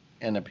camera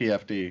and the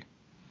PFD.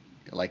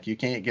 Like, you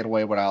can't get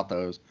away without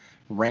those.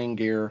 Rain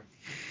gear,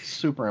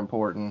 super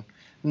important.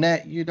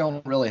 Net, you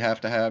don't really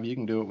have to have. You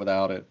can do it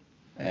without it.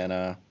 And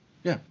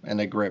and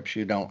the grips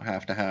you don't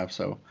have to have.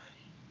 So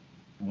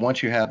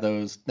once you have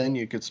those, then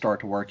you could start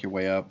to work your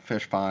way up.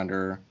 Fish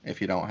finder,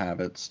 if you don't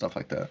have it, stuff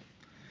like that.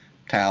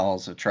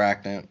 Towels,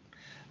 attractant.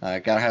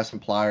 Gotta have some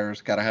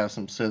pliers. Gotta have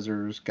some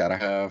scissors. Gotta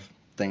have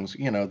things,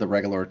 the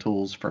regular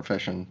tools for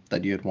fishing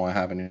that you'd want to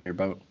have in your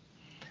boat.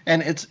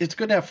 And it's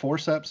good to have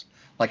forceps.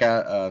 Like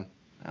I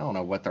don't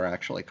know what they're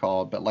actually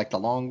called, but like the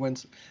long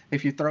ones.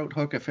 If you throat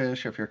hook a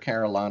fish, if you're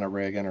Carolina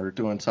rigging or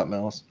doing something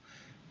else,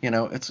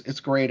 it's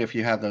great if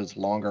you have those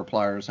longer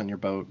pliers in your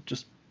boat.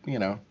 Just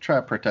try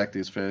to protect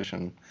these fish,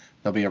 and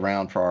they'll be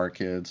around for our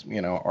kids,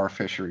 our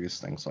fisheries,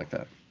 things like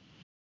that.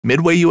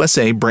 Midway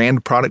USA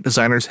brand product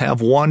designers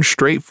have one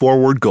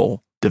straightforward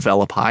goal: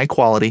 develop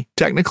high-quality,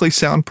 technically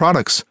sound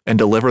products and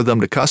deliver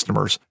them to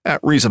customers at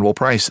reasonable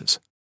prices.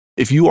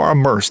 If you are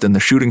immersed in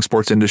the shooting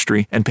sports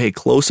industry and pay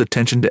close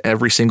attention to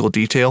every single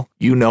detail,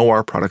 you know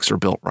our products are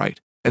built right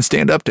and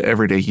stand up to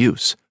everyday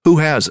use. Who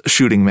has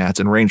shooting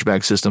mats and range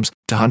bag systems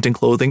to hunting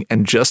clothing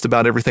and just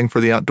about everything for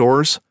the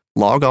outdoors?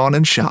 Log on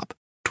and shop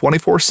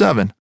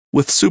 24/7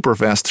 with super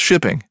fast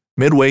shipping.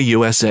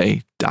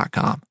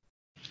 MidwayUSA.com.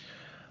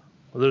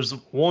 Well, there's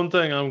one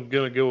thing I'm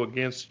going to go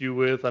against you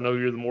with. I know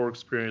you're the more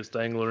experienced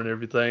angler and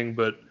everything,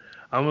 but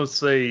I'm going to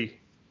say,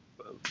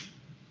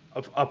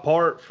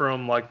 apart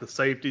from like the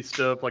safety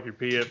stuff, like your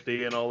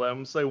PFD and all that, I'm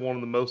going to say one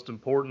of the most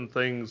important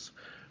things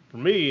for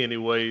me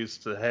anyways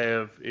to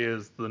have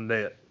is the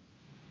net.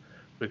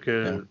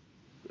 Because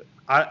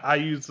I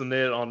use the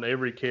net on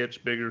every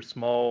catch, big or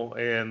small,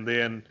 and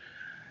then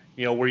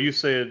where you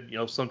said,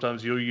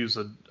 sometimes you'll use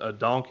a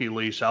donkey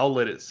leash, I'll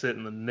let it sit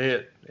in the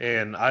net.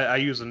 And I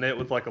use a net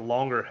with like a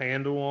longer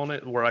handle on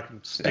it where I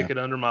can stick it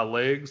under my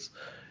legs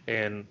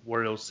and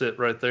where it'll sit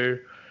right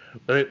there.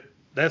 But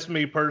that's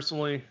me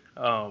personally.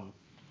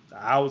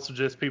 I would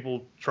suggest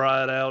people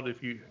try it out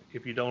if you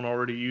don't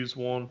already use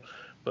one.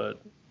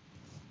 But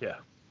yeah.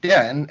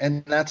 Yeah,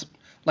 and that's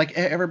like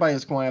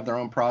everybody's going to have their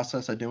own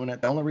process of doing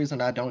it. The only reason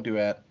I don't do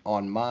it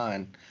on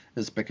mine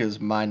is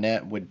because my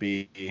net would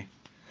be,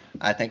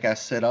 I think I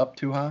sit up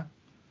too high.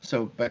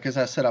 So because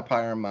I sit up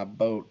higher in my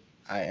boat,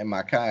 in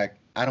my kayak,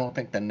 I don't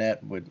think the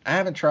net would. I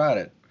haven't tried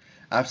it.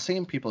 I've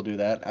seen people do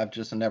that. I've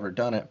just never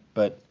done it.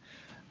 But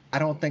I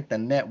don't think the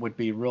net would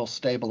be real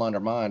stable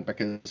under mine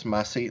because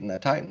my seat in the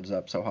Titan's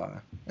up so high.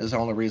 Is the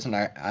only reason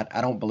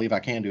I don't believe I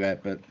can do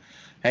that. But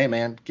hey,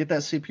 man, get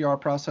that CPR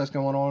process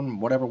going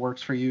on. Whatever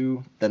works for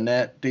you. The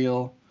net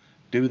deal.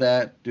 Do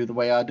that. Do the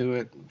way I do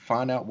it.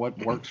 Find out what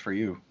works for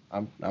you.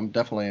 I'm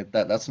definitely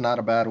that's not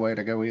a bad way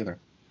to go either.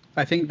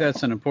 I think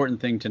that's an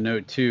important thing to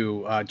note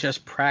too.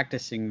 Just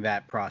practicing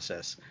that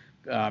process.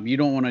 You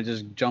don't want to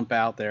just jump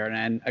out there.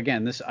 And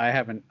again,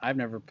 I've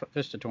never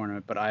fished a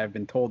tournament, but I have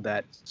been told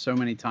that so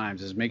many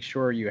times is make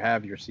sure you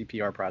have your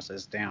CPR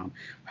process down.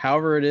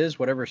 However it is,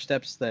 whatever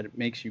steps that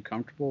makes you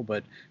comfortable,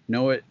 but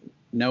know it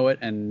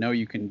and know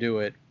you can do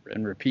it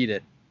and repeat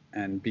it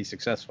and be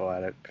successful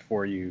at it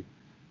before you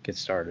get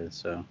started.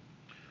 So.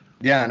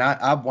 Yeah. And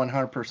I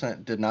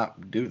 100% did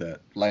not do that.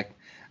 Like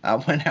I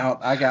went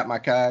out, I got my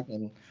kayak,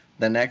 and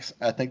the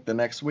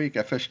next week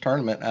I fished a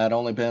tournament. I'd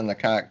only been in the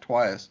kayak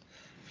twice.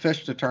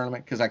 fished a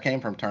tournament because I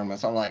came from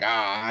tournaments. I'm like,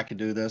 I could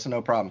do this,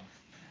 no problem.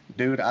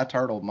 Dude, I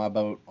turtled my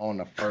boat on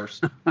the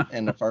first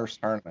in the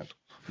first tournament.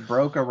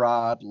 Broke a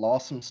rod,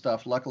 lost some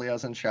stuff. Luckily, I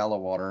was in shallow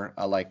water.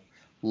 I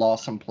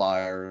lost some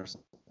pliers,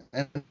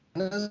 and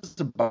this is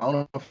a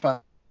bona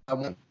fide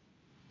win.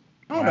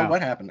 I don't know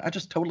what happened. I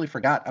just totally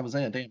forgot I was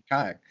in a damn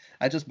kayak.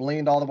 I just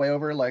leaned all the way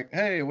over, like,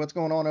 hey, what's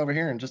going on over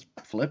here? And just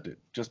flipped it.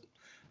 Just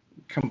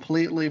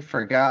completely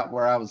forgot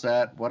where I was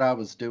at, what I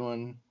was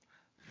doing,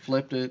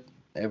 flipped it.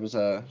 It was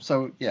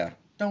so yeah,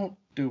 don't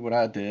do what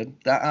I did.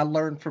 I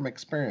learned from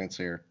experience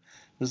here.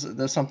 This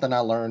is something I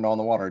learned on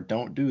the water.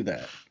 Don't do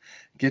that.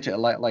 Get you,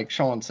 like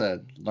Sean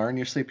said, learn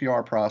your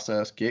CPR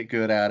process, get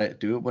good at it,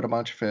 do it with a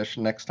bunch of fish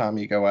next time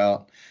you go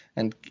out,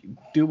 and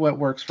do what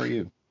works for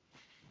you.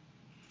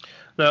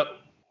 Now,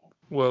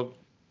 well,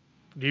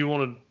 do you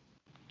want to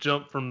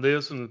jump from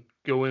this and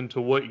go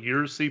into what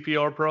your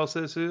CPR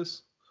process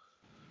is?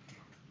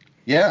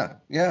 Yeah,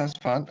 it's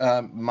fine.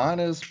 Mine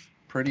is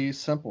pretty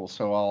simple.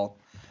 So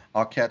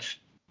I catch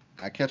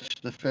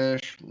the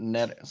fish,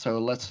 net. So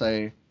let's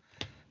say,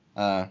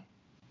 trying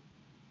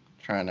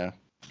to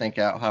think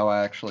out how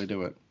I actually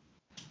do it.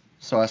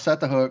 So I set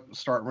the hook,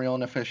 start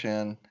reeling the fish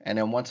in, and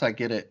then once I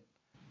get it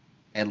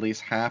at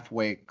least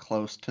halfway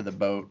close to the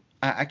boat,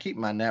 I keep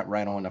my net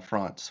right on the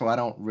front, so I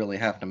don't really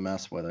have to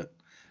mess with it.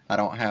 I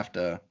don't have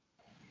to.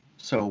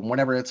 So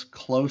whenever it's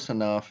close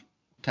enough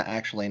to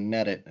actually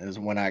net it is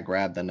when I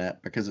grab the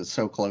net, because it's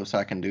so close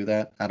I can do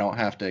that. I don't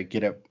have to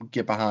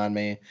get behind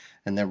me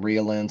and then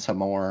reel in some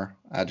more.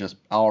 I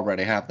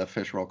already have the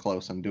fish real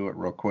close and do it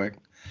real quick.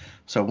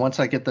 So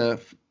once I get the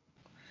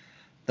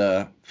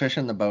fish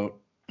in the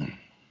boat,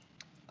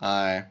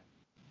 I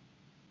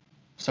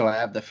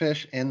have the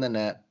fish in the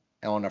net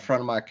on the front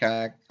of my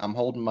kayak. I'm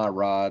holding my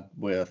rod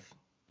with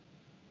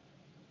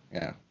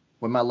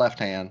my left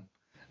hand.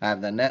 I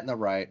have the net in the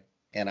right,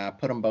 and I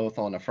put them both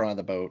on the front of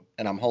the boat,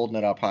 and I'm holding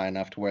it up high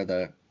enough to where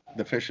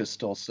the fish is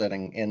still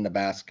sitting in the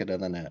basket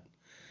of the net.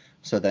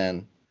 So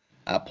then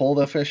I pull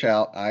the fish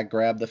out, I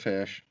grab the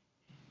fish,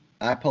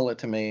 I pull it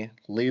to me,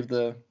 leave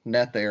the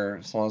net there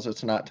as long as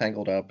it's not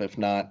tangled up. If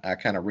not, I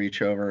kind of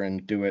reach over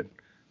and do it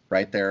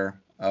right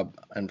there up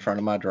in front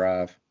of my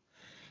drive.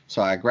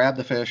 So I grab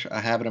the fish, I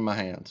have it in my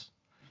hands.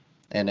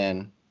 And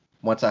then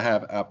once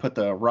I put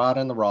the rod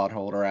in the rod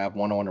holder, I have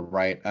one on the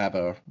right, I have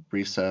a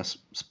recessed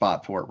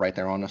spot for it right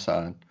there on the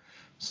side.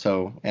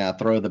 So I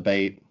throw the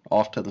bait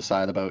off to the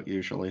side of the boat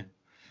usually.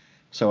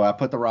 So I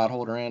put the rod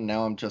holder in,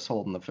 now I'm just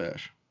holding the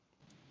fish.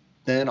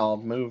 Then I'll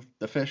move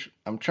the fish.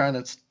 I'm trying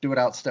to do it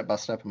out step by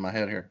step in my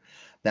head here.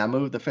 Then I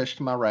move the fish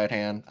to my right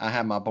hand. I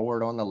have my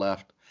board on the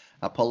left.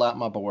 I pull out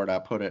my board. I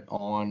put it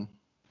on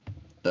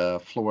the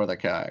floor of the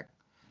kayak.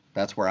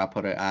 That's where I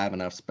put it. I have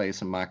enough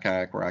space in my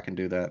kayak where I can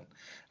do that.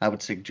 I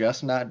would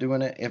suggest not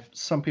doing it. If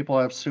some people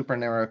have super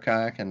narrow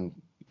kayak, and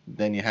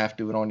then you have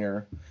to do it on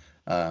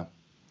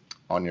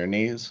your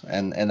knees,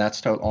 and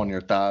that's on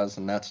your thighs,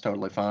 and that's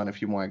totally fine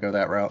if you want to go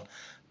that route.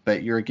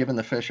 But you're giving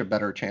the fish a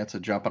better chance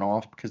of jumping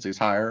off because he's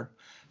higher,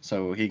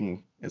 so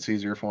it's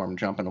easier for him to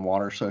jump in the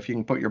water. So if you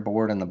can put your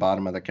board in the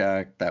bottom of the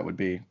kayak, that would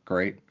be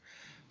great.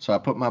 So I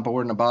put my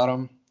board in the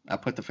bottom, I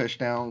put the fish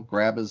down,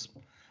 grab his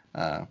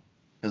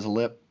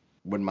lip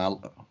with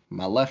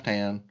my left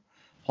hand,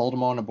 hold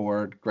him on the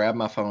board, grab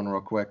my phone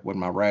real quick with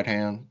my right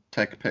hand,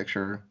 take a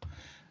picture.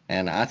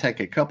 And I take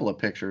a couple of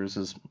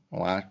pictures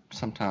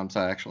sometimes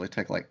I actually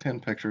take like 10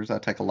 pictures. I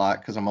take a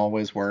lot because I'm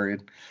always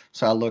worried.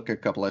 So I look a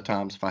couple of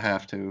times if I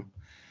have to.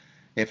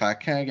 If I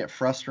kind of get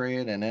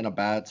frustrated and in a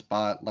bad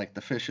spot, like the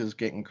fish is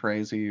getting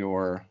crazy,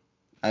 or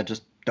I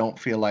just don't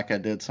feel like I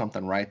did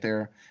something right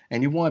there.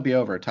 And you want to be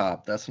over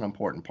top. That's an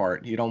important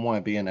part. You don't want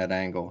to be in that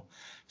angle.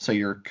 So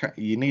you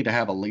need to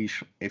have a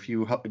leash. If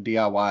you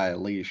DIY a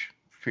leash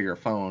for your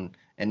phone,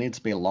 it needs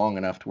to be long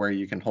enough to where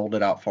you can hold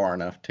it out far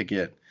enough to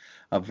get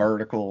a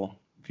vertical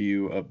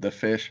view of the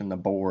fish and the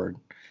board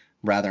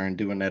rather than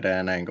doing it at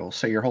an angle.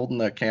 So you're holding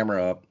the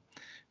camera up,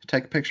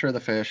 take a picture of the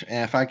fish,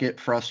 and if I get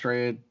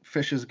frustrated,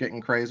 fish is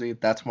getting crazy,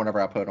 that's whenever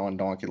I put on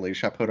donkey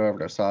leash. I put it over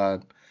to the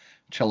side,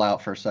 chill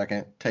out for a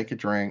second, take a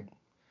drink,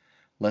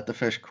 let the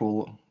fish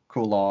cool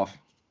off,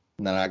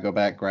 and then I go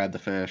back, grab the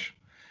fish,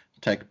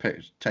 take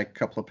a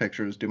couple of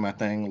pictures, do my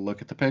thing,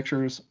 look at the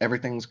pictures,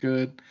 everything's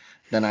good.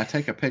 Then I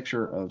take a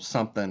picture of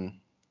something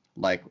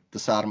like the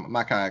side of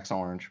my kayak's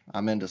orange.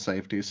 I'm into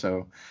safety,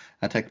 so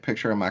I take a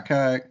picture of my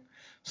kayak.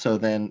 So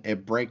then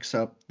it breaks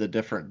up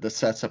the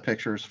sets of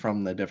pictures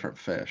from the different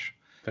fish.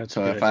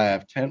 So if I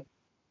have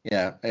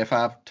if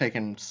I've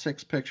taken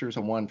 6 pictures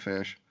of one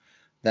fish,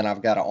 then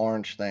I've got an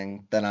orange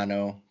thing, then I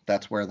know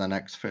that's where the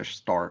next fish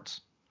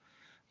starts.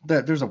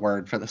 There's a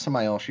word for that.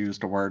 Somebody else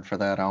used a word for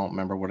that. I don't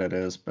remember what it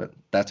is, but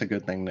that's a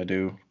good thing to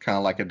do. Kind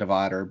of like a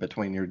divider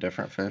between your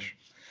different fish.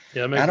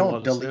 Yeah, it makes a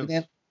lot of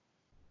sense.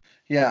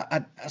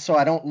 Yeah, so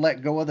I don't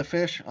let go of the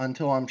fish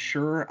until I'm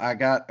sure I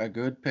got a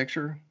good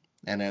picture,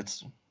 and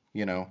it's,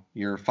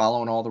 you're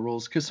following all the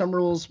rules. Because some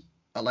rules,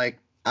 like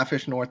I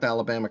fish North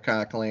Alabama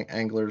Kayak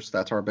Anglers,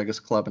 that's our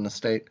biggest club in the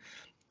state.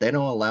 They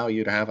don't allow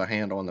you to have a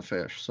hand on the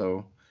fish.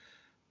 So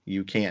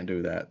you can't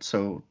do that.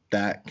 So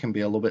that can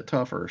be a little bit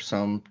tougher.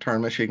 Some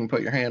tournaments you can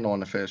put your hand on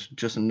the fish.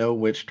 Just know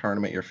which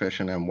tournament you're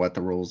fishing and what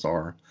the rules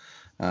are.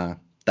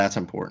 That's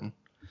important.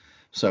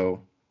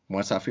 So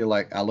once I feel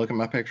like I look at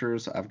my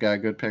pictures, I've got a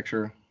good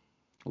picture,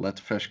 let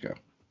the fish go.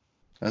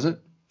 That's it.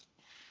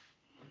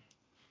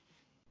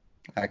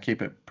 I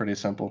keep it pretty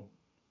simple.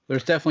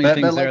 There's definitely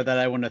things there that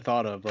I wouldn't have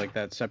thought of, like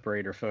that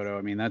separator photo.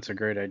 I mean, that's a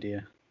great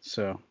idea.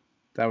 So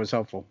that was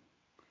helpful.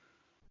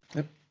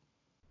 Yep.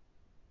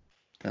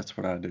 That's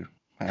what I do.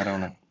 I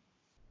don't know.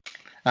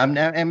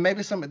 And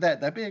maybe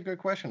that'd be a good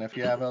question if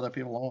you have other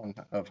people on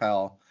of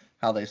how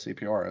they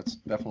CPR. It's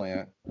definitely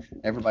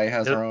everybody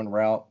has their own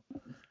route.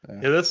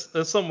 Yeah,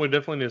 that's something we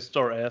definitely need to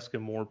start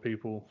asking more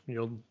people.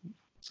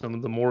 Some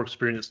of the more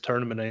experienced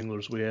tournament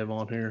anglers we have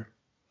on here.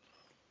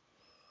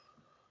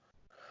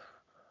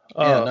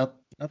 Yeah,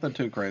 nothing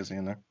too crazy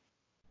in there.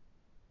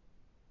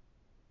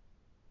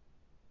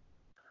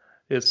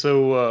 Yeah,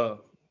 so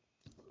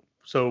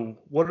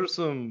what are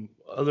some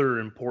other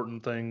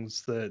important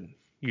things that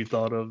you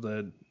thought of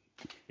that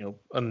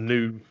a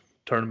new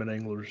tournament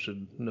angler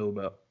should know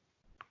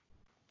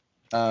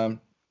about?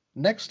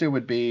 Next, it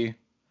would be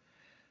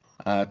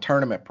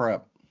tournament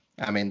prep.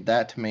 I mean,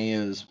 that to me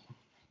is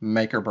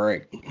make or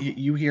break.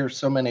 You hear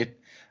so many.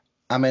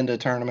 I'm into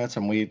tournaments,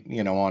 and we,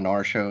 on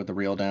our show, The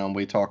Reel Down,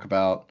 we talk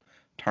about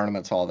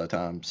tournaments all the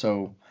time.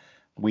 So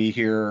we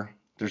hear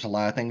there's a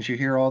lot of things you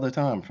hear all the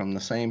time from the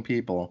same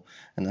people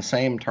and the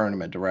same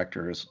tournament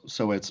directors.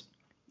 So it's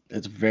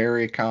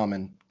very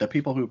common. The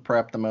people who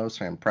prep the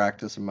most and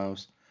practice the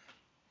most,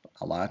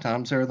 a lot of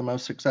times they're the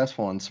most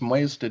successful. And some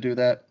ways to do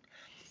that,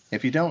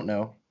 if you don't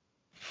know,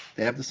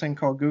 they have this thing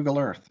called Google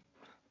Earth.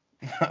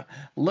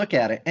 Look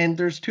at it. And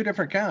there's two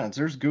different kinds.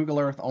 There's Google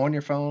Earth on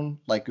your phone,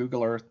 like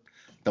Google Earth,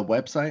 the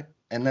website,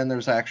 and then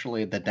there's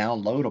actually the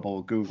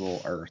downloadable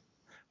Google Earth,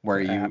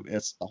 where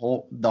it's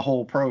the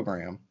whole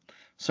program.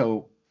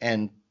 So,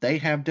 and they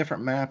have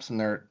different maps,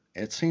 and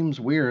it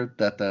seems weird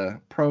that the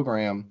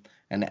program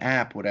and the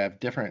app would have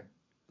different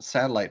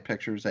satellite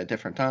pictures at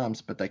different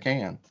times, but they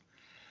can.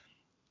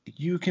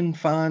 You can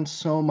find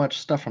so much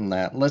stuff from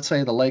that. Let's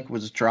say the lake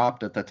was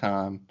dropped at the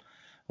time,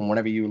 and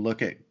whenever you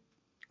look at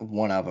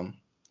one of them,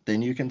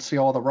 then you can see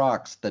all the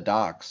rocks, the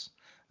docks.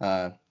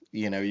 You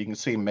can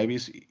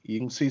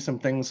see some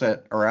things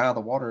that are out of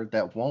the water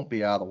that won't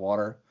be out of the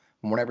water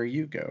whenever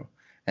you go,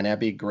 and that'd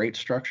be great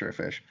structure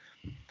fish.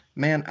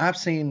 Man,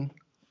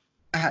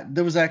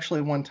 there was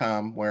actually one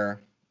time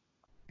where,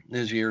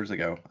 this was years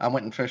ago, I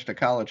went and fished a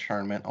college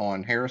tournament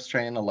on Harris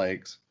Chain of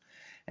Lakes,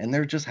 and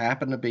there just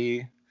happened to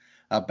be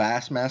a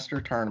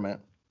Bassmaster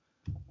tournament.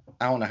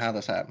 I don't know how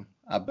this happened.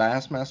 A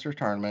Bassmaster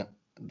tournament.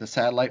 The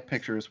satellite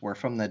pictures were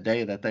from the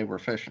day that they were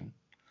fishing.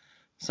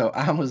 So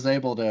I was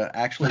able to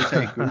actually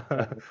take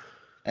Google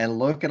and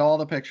look at all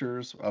the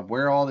pictures of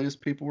where all these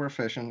people were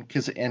fishing.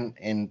 Because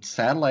in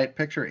satellite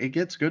picture, it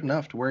gets good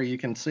enough to where you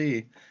can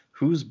see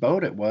whose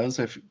boat it was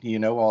if you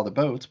know all the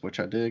boats, which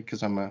I did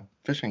because I'm a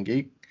fishing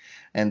geek.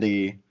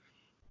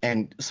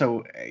 And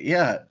so,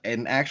 yeah,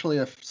 and actually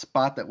a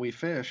spot that we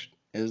fished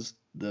is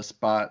the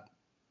spot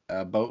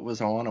a boat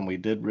was on, and we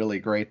did really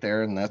great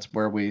there, and that's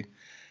where we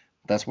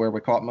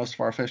caught most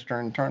of our fish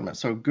during the tournament.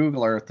 So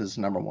Google Earth is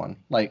number one.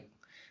 Like,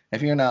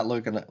 if you're not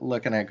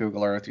looking at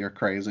Google Earth, you're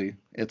crazy.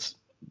 It's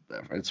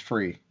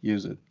free.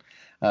 Use it.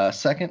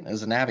 Second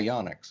is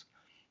Navionics.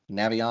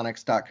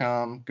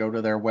 Navionics.com. Go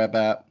to their web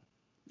app.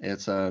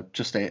 It's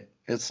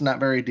it's not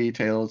very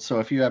detailed.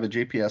 So if you have a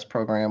GPS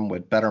program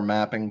with better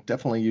mapping,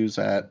 definitely use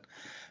that.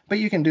 But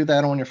you can do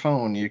that on your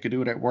phone. You can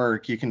do it at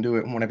work. You can do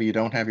it whenever you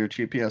don't have your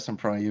GPS in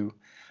front of you.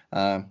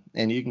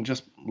 And you can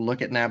just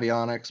look at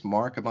Navionics,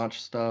 mark a bunch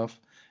of stuff.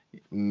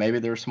 Maybe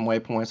there's some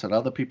waypoints that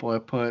other people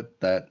have put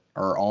that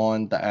are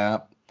on the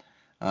app.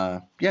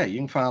 Yeah, you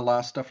can find a lot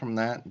of stuff from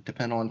that.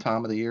 Depending on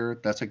time of the year,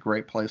 that's a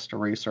great place to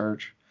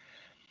research.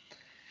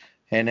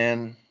 And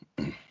then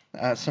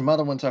some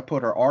other ones I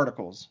put are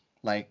articles.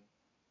 Like,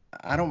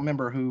 I don't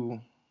remember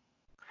who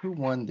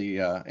won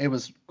the. It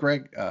was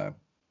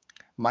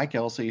Mike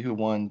Elsey who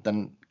won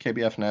the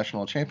KBF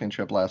National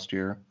Championship last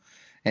year.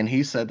 And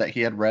he said that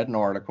he had read an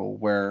article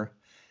where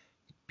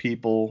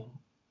people,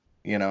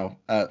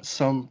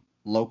 some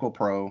local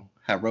pro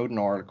had wrote an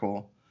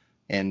article,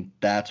 and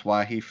that's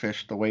why he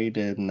fished the way he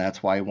did, and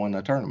that's why he won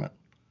the tournament.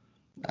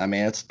 I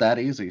mean, it's that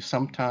easy.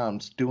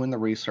 Sometimes doing the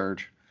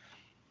research,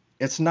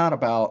 it's not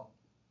about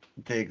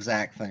the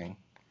exact thing.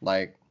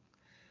 Like,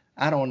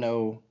 I don't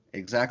know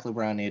exactly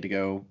where I need to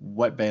go,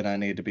 what bait I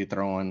need to be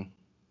throwing,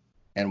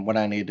 and what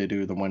I need to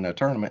do to win the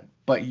tournament,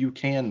 but you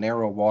can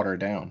narrow water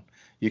down.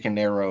 You can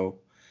narrow,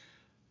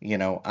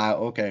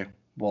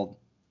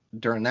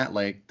 during that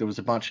lake, there was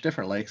a bunch of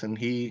different lakes, and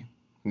he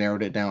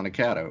narrowed it down to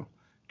Caddo.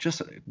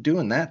 Just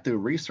doing that through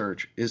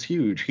research is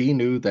huge. He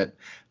knew that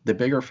the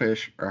bigger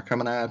fish are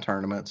coming out of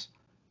tournaments,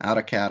 out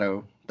of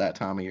Caddo that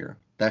time of year.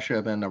 That should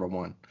have been number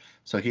one.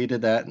 So he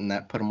did that, and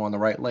that put him on the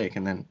right lake.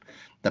 And then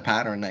the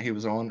pattern that he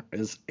was on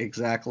is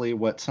exactly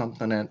what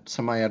something that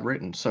somebody had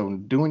written. So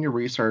doing your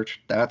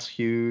research, that's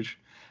huge.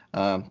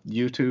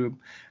 YouTube.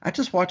 I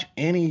just watch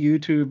any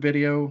YouTube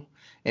video,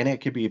 and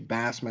it could be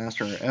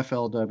Bassmaster,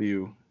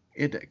 FLW,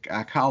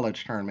 a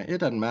college tournament. It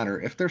doesn't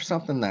matter. If there's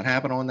something that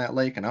happened on that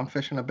lake and I'm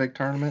fishing a big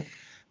tournament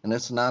and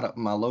it's not at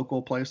my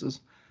local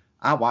places,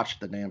 I watch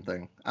the damn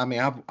thing. I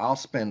mean, I'll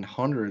spend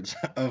hundreds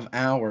of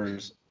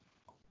hours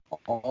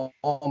on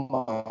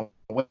my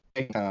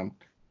wake time,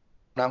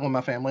 not with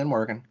my family and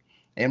working,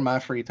 in my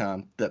free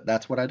time.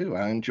 That's what I do.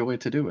 I enjoy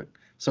to do it.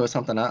 So it's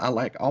something I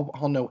like.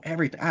 I'll know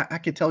everything. I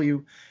could tell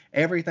you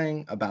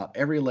everything about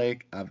every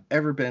lake I've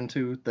ever been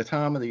to, the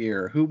time of the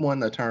year, who won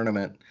the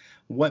tournament,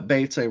 what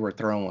baits they were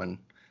throwing.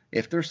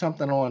 If there's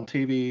something on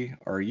TV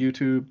or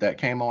YouTube that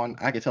came on,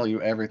 I could tell you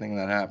everything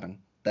that happened.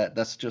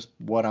 That's just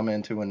what I'm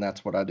into, and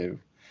that's what I do.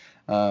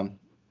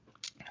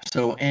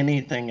 So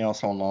anything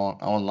else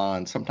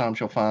online, sometimes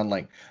you'll find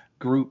like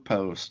group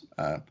posts,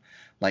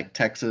 like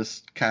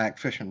Texas Kayak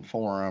Fishing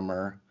Forum,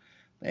 or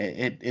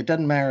it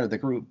doesn't matter the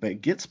group,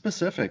 but get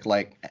specific,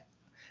 like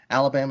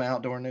Alabama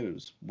Outdoor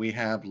News. We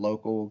have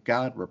local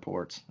guide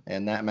reports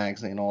in that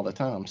magazine all the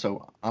time.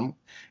 So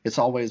it's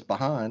always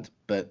behind,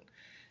 but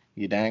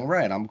you dang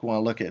right. I'm going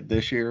to look at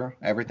this year,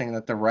 everything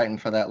that they're writing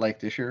for that lake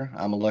this year.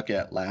 I'm going to look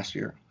at last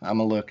year. I'm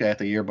going to look at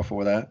the year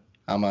before that.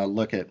 I'm going to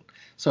look at,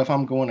 so if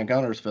I'm going to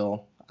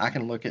Guntersville, I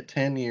can look at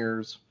 10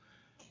 years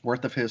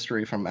worth of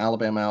history from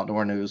Alabama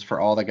Outdoor News for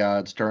all the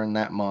guides during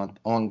that month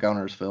on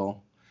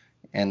Guntersville.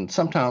 And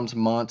sometimes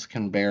months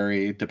can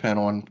vary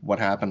depending on what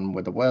happened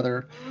with the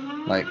weather.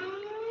 Like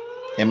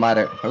it might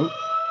have, sorry.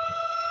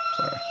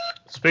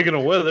 Speaking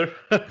of weather.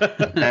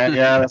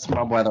 Yeah, that's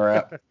my weather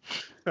app.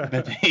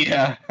 But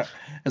yeah,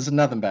 it's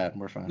nothing bad.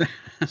 We're fine.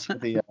 So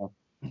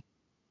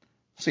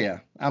yeah,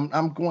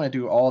 I'm going to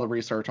do all the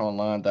research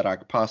online that I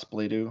could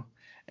possibly do.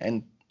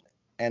 And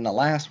the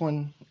last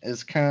one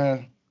is kind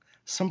of,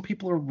 some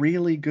people are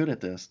really good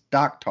at this.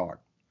 Dock talk.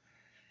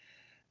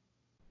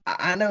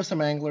 I know some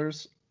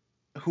anglers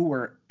who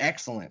are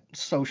excellent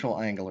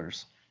social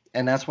anglers,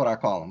 and that's what I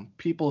call them.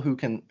 People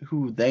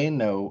who they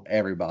know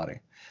everybody.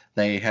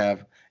 They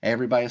have,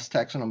 everybody's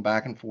texting them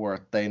back and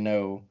forth. They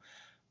know,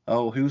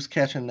 oh, who's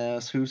catching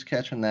this, who's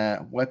catching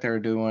that, what they're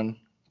doing.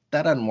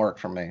 That doesn't work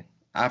for me.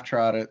 I've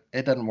tried it.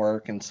 It doesn't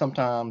work. And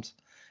sometimes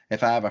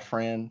if I have a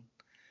friend,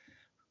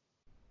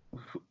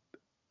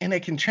 and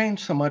it can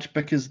change so much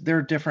because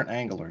they're different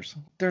anglers.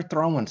 They're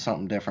throwing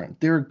something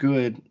different. They're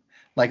good.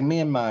 Like me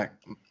and my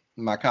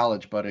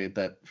college buddy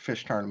that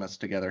fish tournaments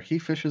together, he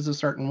fishes a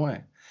certain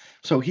way.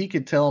 So he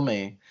could tell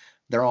me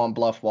they're on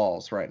bluff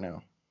walls right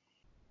now.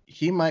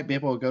 He might be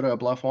able to go to a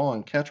bluff wall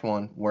and catch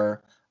one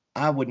where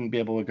I wouldn't be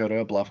able to go to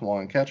a bluff wall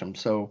and catch them.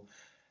 So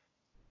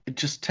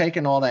just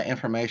taking all that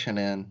information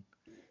in,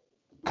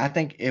 I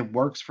think it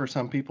works for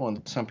some people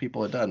and some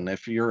people it doesn't.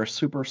 If you're a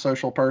super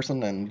social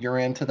person and you're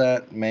into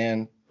that,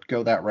 man,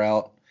 go that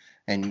route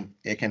and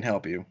it can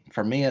help you.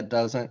 For me, it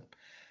doesn't.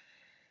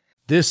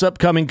 This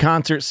upcoming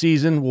concert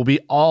season will be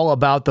all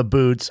about the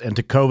boots, and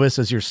Tecovas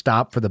is your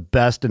stop for the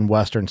best in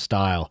Western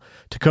style.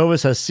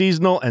 Tecovas has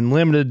seasonal and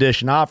limited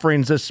edition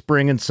offerings this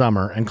spring and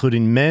summer,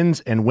 including men's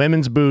and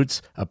women's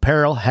boots,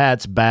 apparel,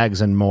 hats,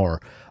 bags, and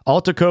more.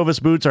 All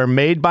Tecovas boots are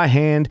made by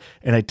hand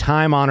in a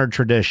time-honored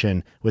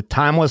tradition with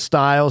timeless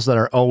styles that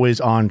are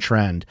always on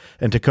trend.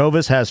 And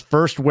Tecovas has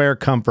first wear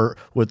comfort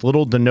with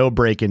little to no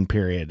break-in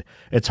period.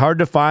 It's hard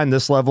to find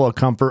this level of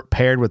comfort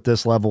paired with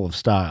this level of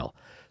style.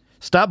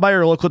 Stop by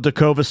your local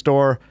Tecovas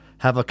store,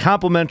 have a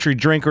complimentary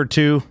drink or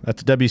two,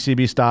 that's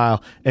WCB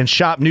style, and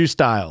shop new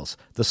styles.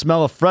 The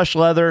smell of fresh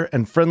leather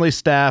and friendly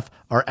staff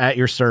are at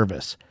your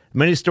service.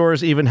 Many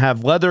stores even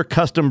have leather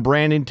custom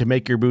branding to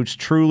make your boots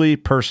truly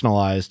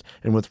personalized.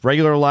 And with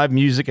regular live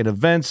music and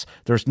events,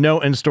 there's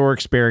no in-store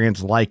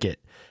experience like it.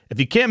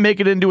 If you can't make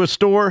it into a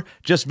store,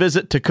 just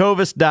visit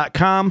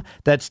tecovas.com.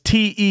 That's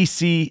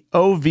TECOVAS.com.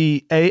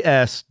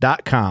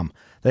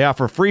 They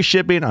offer free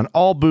shipping on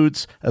all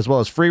boots, as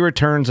well as free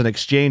returns and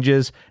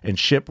exchanges, and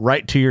ship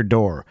right to your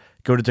door.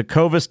 Go to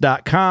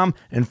tecovas.com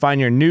and find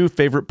your new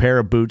favorite pair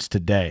of boots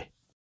today.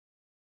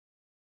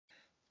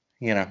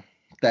 You know,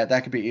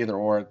 that could be either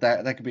or.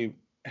 That could be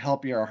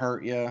help you or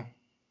hurt you.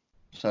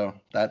 So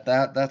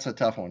that's a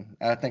tough one.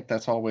 I think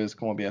that's always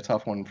going to be a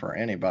tough one for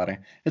anybody.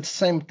 It's the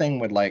same thing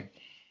with like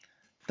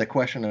the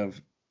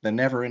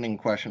never-ending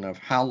question of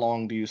how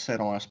long do you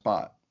sit on a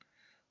spot?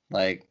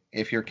 Like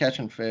if you're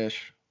catching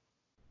fish,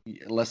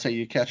 let's say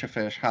you catch a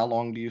fish, how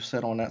long do you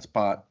sit on that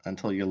spot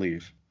until you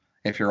leave?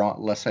 If you're on,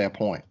 let's say, a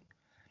point.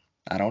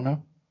 I don't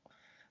know.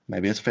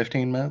 Maybe it's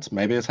 15 minutes.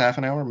 Maybe it's half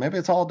an hour. Maybe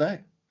it's all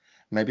day.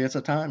 Maybe it's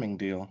a timing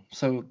deal.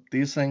 So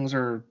these things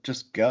are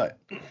just gut.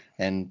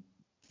 And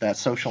that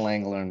social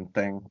angling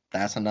thing,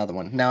 that's another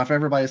one. Now, if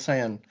everybody's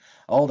saying,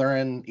 oh, they're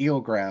in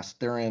eelgrass,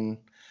 they're in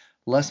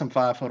less than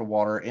 5 foot of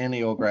water in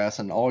eelgrass,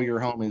 and all your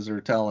homies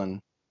are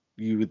telling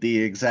you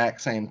the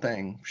exact same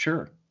thing,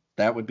 sure,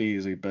 that would be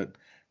easy. But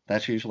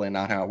that's usually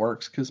not how it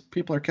works because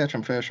people are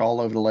catching fish all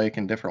over the lake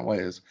in different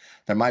ways.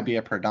 There might be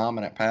a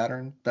predominant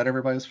pattern that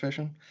everybody's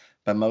fishing,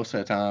 but most of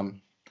the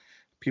time,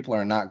 people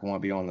are not going to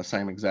be on the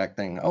same exact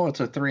thing. Oh,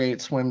 it's a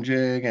 3/8 swim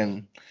jig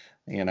and,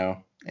 you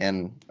know,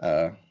 and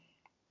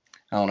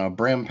I don't know,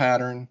 brim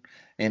pattern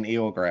and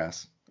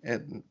eelgrass.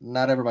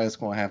 Not everybody's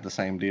going to have the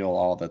same deal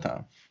all the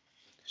time.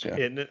 So,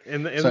 And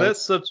so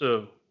that's such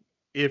a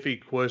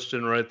iffy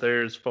question right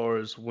there as far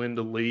as when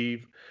to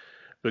leave,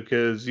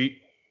 because you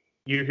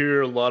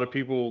hear a lot of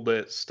people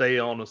that stay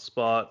on a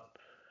spot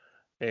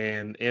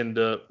and end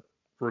up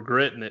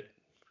regretting it,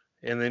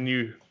 and then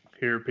you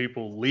hear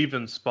people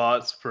leaving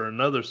spots for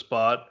another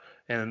spot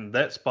and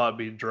that spot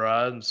be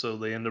dry, and so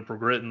they end up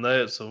regretting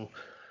that. So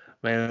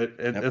man, yep,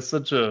 it's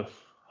such a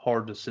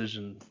hard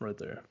decision right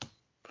there.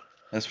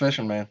 that's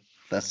fishing, man.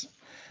 That's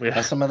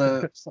Yeah. some of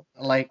the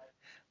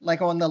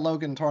like on the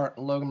Logan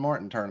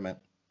Martin tournament.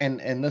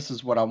 And this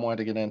is what I wanted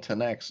to get into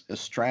next is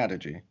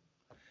strategy.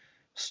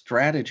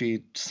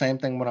 Strategy, same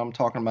thing what I'm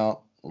talking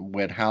about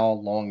with how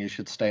long you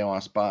should stay on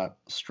a spot.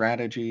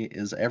 Strategy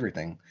is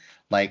everything.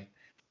 Like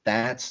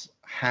that's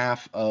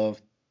half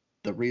of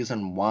the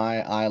reason why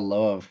I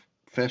love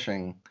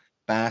fishing,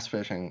 bass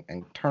fishing,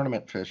 and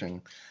tournament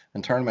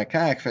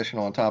kayak fishing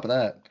on top of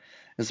that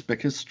is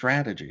because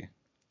strategy.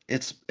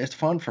 It's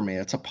fun for me.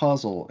 It's a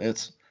puzzle.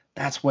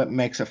 That's what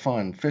makes it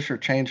fun. Fish are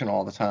changing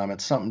all the time.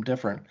 It's something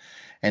different.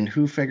 And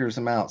who figures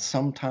them out?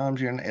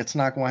 Sometimes it's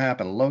not going to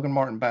happen. Logan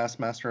Martin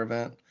Bassmaster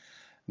event,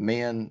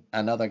 me and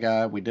another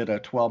guy, we did a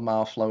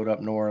 12-mile float up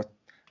north.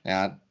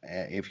 And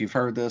if you've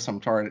heard this,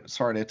 I'm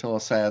sorry to tell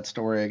a sad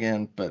story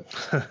again, but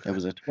it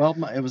was a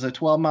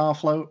 12-mile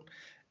float,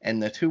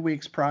 and the 2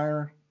 weeks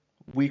prior,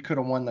 we could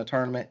have won the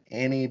tournament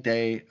any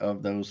day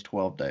of those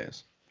 12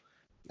 days.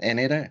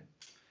 Any day.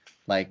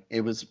 Like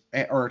it was,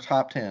 or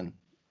top 10,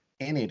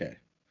 any day.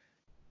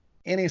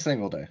 Any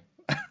single day.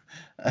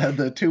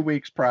 The 2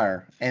 weeks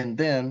prior. And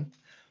then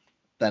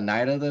the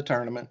night of the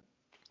tournament,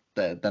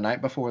 the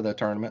night before the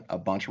tournament, a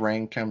bunch of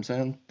rain comes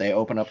in. They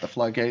open up the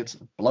floodgates,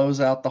 blows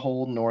out the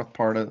whole north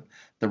part of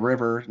the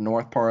river,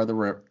 north part of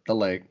the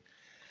lake,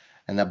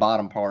 and the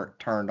bottom part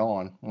turned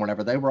on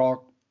whenever they were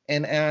all.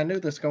 And I knew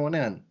this going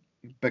in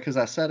because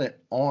I said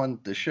it on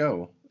the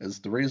show. Is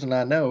the reason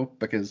I know,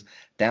 because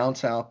down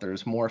south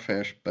there's more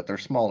fish, but they're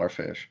smaller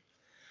fish.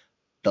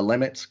 The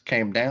limits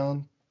came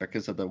down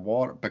because of the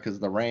water, because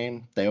of the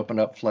rain. They opened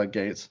up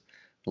floodgates.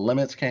 The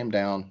limits came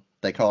down.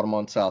 They caught them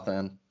on South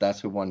End.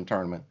 That's who won the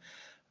tournament.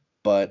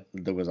 But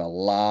there was a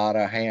lot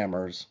of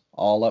hammers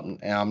all up.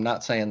 And I'm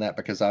not saying that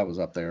because I was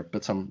up there,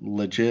 but some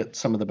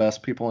of the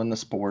best people in the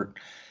sport.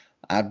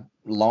 I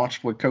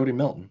launched with Cody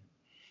Milton.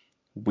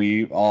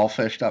 We all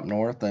fished up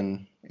north,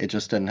 and it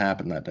just didn't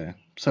happen that day.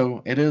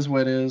 So it is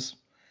what it is.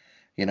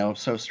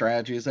 So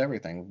strategy is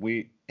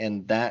everything.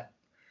 In that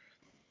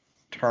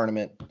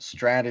tournament,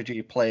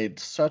 strategy played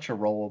such a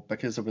role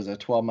because it was a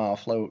 12-mile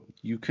float.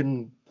 You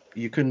couldn't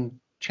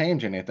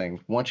change anything.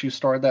 Once you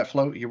started that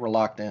float, you were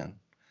locked in.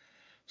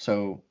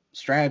 So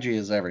strategy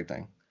is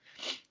everything.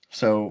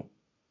 So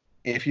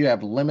if you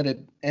have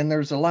limited, and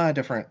there's a lot of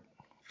different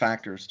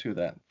factors to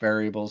that,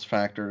 variables,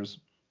 factors.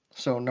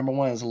 So number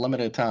one is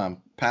limited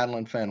time. Paddle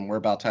and fin, we're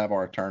about to have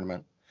our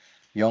tournament.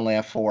 You only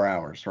have 4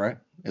 hours, right?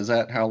 Is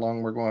that how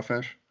long we're going to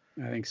fish?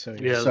 I think so.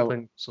 Yeah, So, I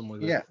think something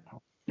like that.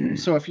 Yeah.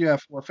 So if you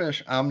have 4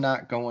 fish, I'm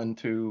not going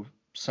to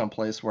some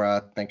place where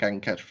I think I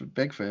can catch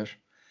big fish.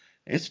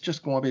 It's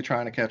just going to be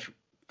trying to catch.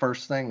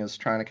 First thing is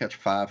trying to catch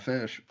 5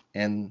 fish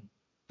in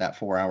that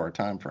 4-hour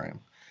time frame,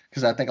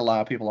 because I think a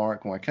lot of people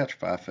aren't going to catch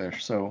 5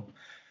 fish. So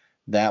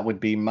that would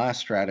be my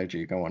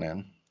strategy going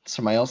in.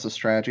 Somebody else's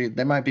strategy,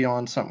 they might be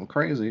on something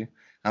crazy.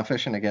 I'm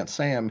fishing against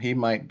Sam. He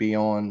might be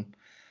on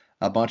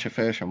a bunch of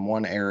fish in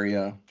one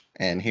area,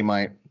 and he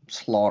might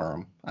slaughter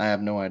them. I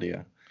have no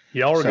idea.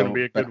 Y'all are going to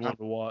be a good one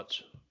to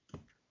watch.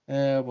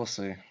 We'll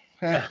see.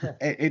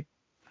 I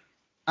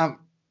kind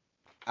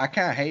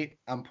of hate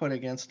I'm put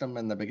against them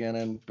in the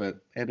beginning, but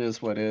it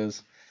is what it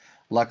is.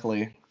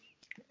 Luckily,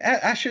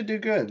 I should do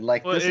good.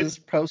 Like, well, this is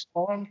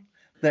post-spawn.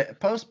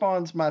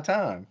 Post-spawn's my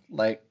time.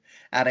 Like,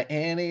 out of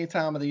any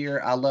time of the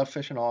year, I love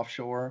fishing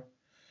offshore.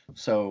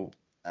 So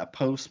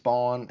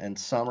post-spawn and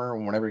summer,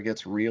 whenever it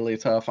gets really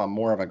tough, I'm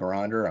more of a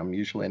grinder. I'm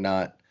usually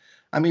an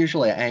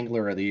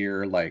angler of the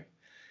year, like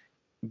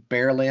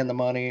barely in the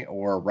money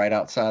or right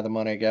outside the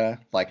money guy.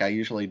 Like, I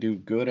usually do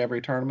good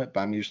every tournament, but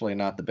I'm usually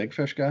not the big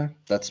fish guy.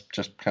 That's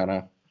just kind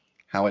of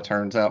how it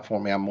turns out for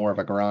me. I'm more of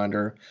a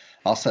grinder.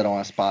 I'll sit on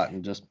a spot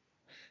and just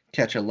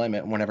catch a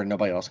limit whenever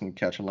nobody else can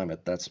catch a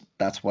limit.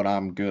 That's what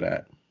I'm good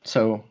at.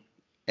 So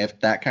if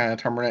that kind of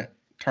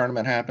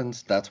tournament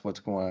happens, that's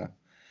what's going to,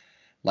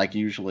 like,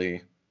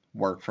 usually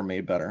work for me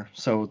better.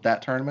 So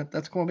that tournament,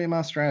 that's going to be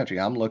my strategy.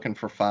 I'm looking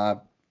for 5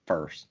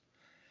 first.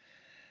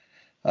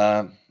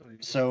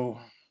 So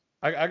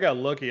I got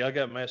lucky. I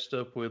got matched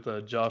up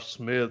with Josh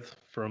Smith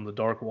from the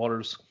Dark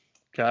Waters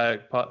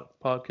Kayak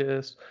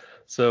podcast.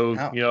 So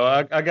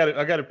I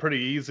got it pretty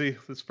easy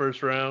this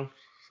first round.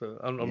 So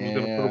I'm going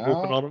to put a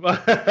whooping on him.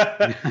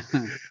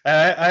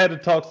 I had to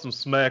talk some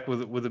smack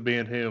with it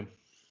being him.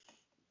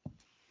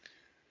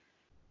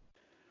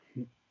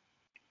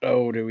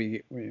 Oh,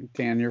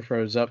 Dan, you're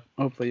froze up.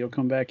 Hopefully you'll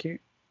come back here.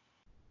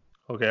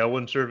 Okay, I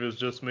wasn't sure if it was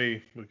just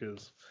me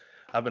because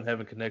I've been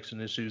having connection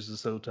issues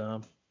this whole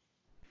time.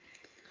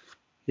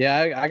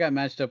 Yeah, I got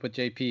matched up with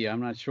JP. I'm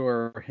not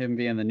sure, him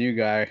being the new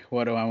guy,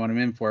 what do I want him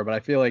in for, but I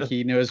feel like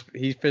he knows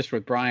he's fished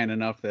with Brian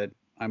enough that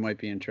I might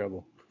be in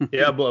trouble.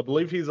 Yeah, but I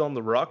believe he's on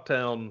the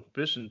Rocktown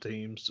fishing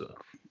team. So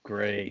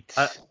great.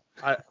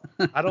 I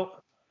don't,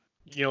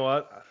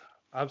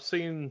 I've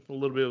seen a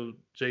little bit of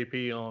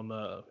JP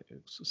on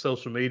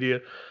social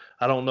media.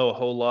 I don't know a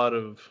whole lot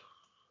of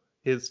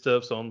his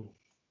stuff, so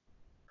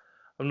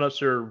I'm not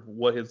sure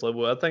what his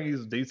level. I think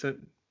he's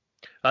decent.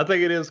 I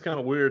think it is kind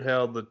of weird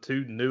how the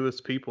two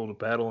newest people to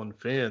Paddle and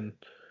Fin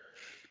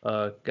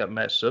got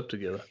matched up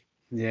together.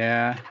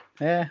 Yeah,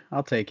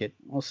 I'll take it.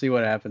 We'll see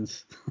what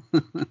happens.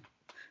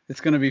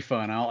 It's gonna be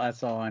fun.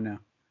 That's all I know.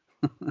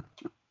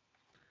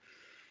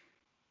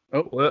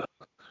 Oh well,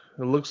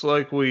 it looks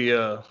like we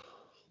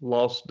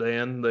lost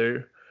Dan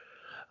there.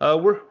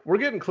 We're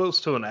getting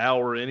close to an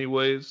hour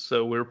anyways,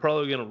 so we're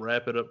probably gonna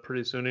wrap it up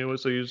pretty soon anyway.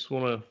 So you just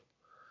want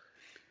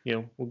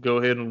to, we'll go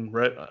ahead and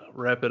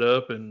wrap it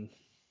up and.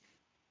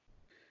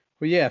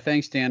 Well, yeah,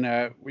 thanks,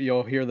 Dan.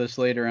 You'll hear this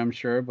later, I'm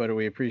sure, but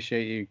we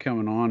appreciate you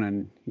coming on.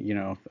 And,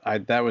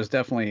 that was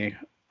definitely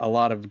a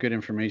lot of good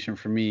information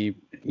for me,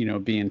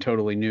 being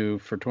totally new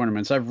for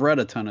tournaments. I've read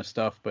a ton of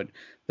stuff, but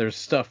there's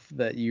stuff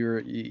that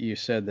you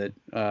said that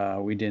I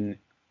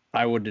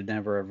would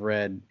never have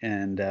read.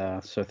 And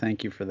so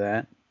thank you for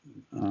that.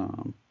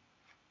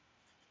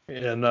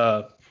 And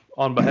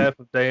on behalf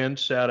of Dan,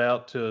 shout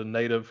out to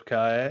Native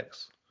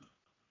Kayaks.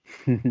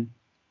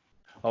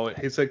 Oh,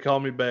 he said call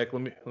me back.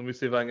 Let me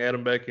see if I can add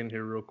him back in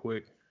here real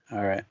quick.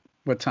 All right.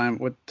 What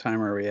time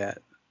are we at?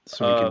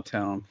 So we can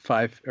tell him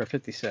 5 or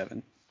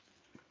 57.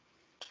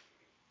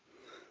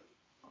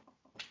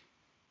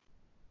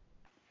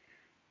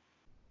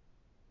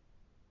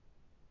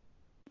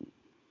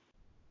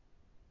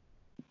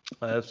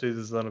 That's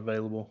is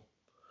unavailable.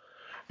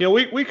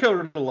 We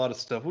covered a lot of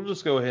stuff. We'll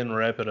just go ahead and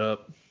wrap it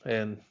up.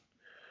 And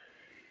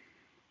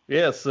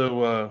yeah,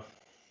 so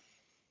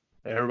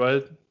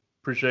everybody,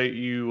 appreciate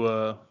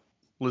you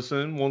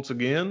listening once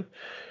again.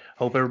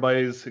 Hope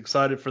everybody's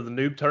excited for the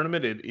noob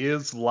tournament. It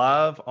is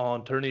live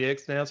on Tourney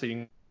X now, so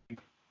you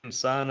can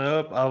sign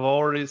up. I've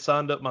already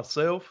signed up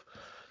myself.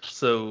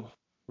 So,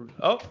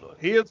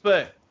 he is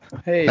back.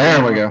 Hey,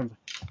 there we go.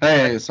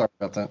 Hey, sorry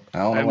about that. I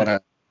don't know what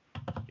happened.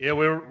 Yeah,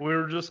 we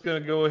were just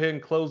gonna go ahead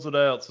and close it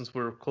out since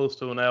we're close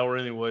to an hour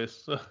anyway.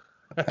 So.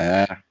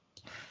 All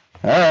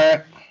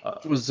right.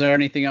 Was there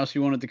anything else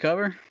you wanted to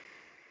cover?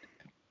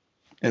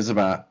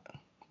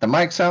 The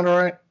mic sound all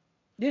right?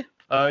 Yeah.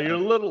 You're a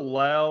little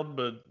loud,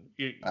 but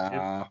it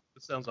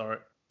sounds all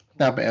right.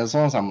 No, but as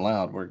long as I'm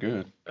loud, we're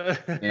good.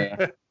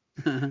 Yeah.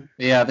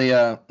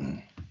 Yeah.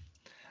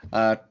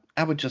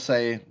 I would just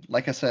say,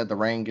 like I said, the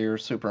rain gear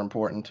is super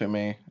important to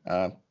me.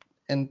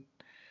 And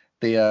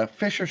the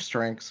fisher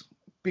strengths,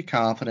 be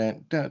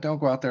confident. Don't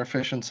go out there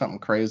fishing something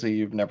crazy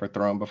you've never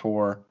thrown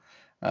before.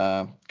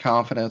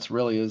 Confidence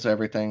really is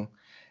everything.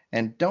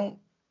 And don't,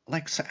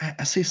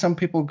 I see some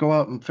people go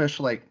out and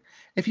fish,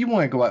 if you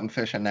want to go out and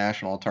fish a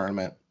national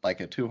tournament, like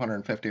a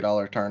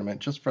 $250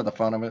 tournament, just for the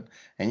fun of it,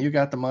 and you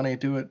got the money,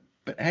 do it.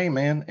 But hey,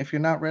 man, if you're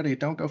not ready,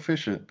 don't go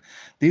fish it.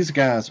 These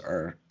guys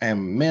are,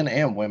 and men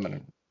and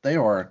women, they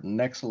are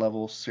next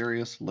level,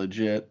 serious,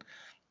 legit.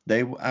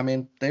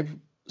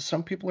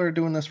 Some people are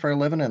doing this for a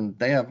living, and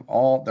they have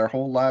their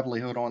whole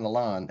livelihood on the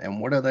line.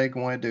 And what are they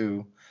going to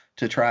do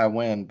to try and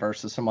win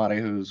versus somebody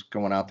who's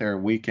going out there the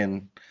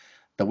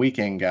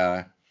weekend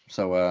guy?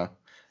 So,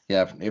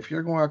 yeah, if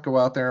you're going to go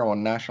out there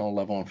on national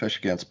level and fish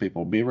against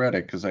people, be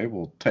ready, because they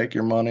will take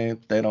your money.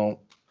 They're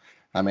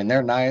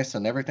nice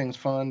and everything's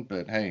fun,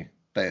 but hey,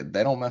 they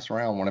don't mess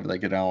around whenever they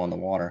get out on the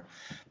water.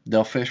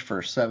 They'll fish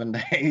for 7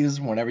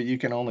 days whenever you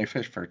can only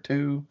fish for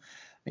 2.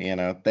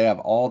 They have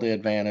all the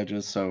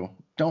advantages, so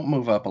don't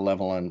move up a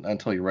level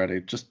until you're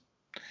ready.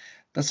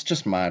 That's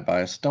just my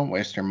advice. Don't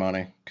waste your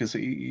money, because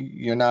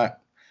you're not,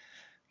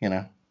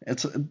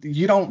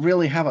 you don't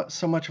really have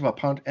so much of a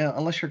punch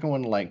unless you're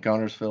going to like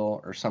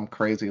Guntersville or some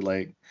crazy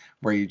lake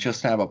where you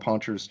just have a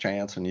puncher's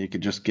chance and you could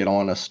just get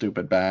on a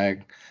stupid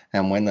bag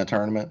and win the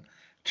tournament.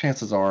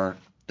 Chances are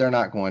they're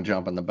not going to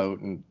jump in the boat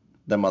and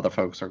them other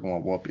folks are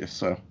going to whoop you.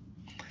 So,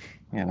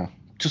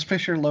 just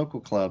fish your local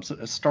clubs.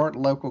 Start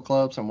local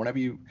clubs, and whenever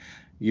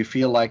you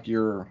feel like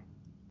you're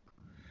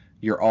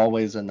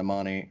always in the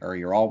money or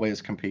you're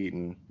always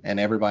competing and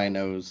everybody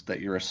knows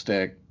that you're a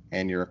stick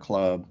and you're a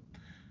club,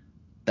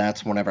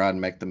 that's whenever I'd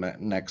make the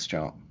next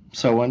jump.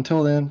 So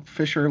until then,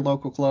 fish your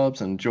local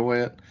clubs, enjoy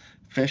it,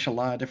 fish a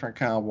lot of different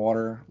kind of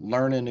water,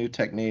 learn a new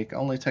technique,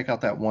 only take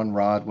out that one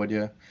rod with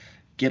you,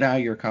 get out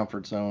of your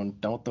comfort zone,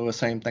 don't do the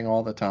same thing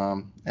all the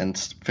time, and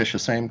fish the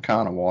same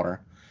kind of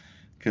water.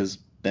 Because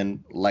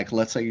then,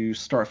 let's say you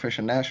start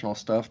fishing national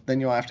stuff, then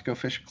you'll have to go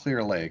fish a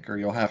clear lake, or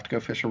you'll have to go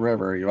fish a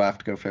river, or you'll have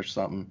to go fish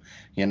something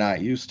you're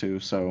not used to.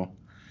 So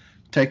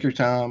take your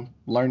time,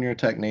 learn your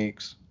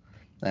techniques,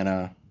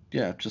 and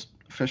just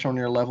fish on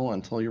your level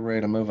until you're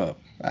ready to move up.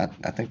 I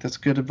think that's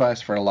good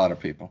advice for a lot of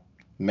people.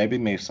 Maybe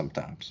me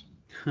sometimes.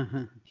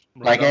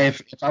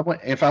 If I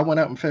went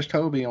up and fished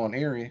Hobie on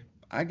Erie,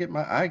 I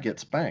get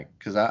spanked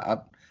because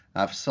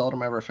I've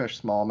seldom ever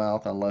fished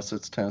smallmouth unless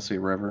it's Tennessee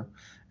River.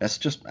 That's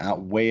just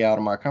way out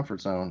of my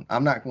comfort zone.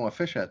 I'm not going to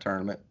fish that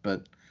tournament,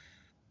 but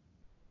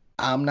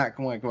I'm not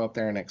going to go up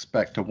there and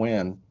expect to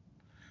win.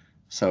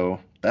 So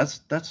that's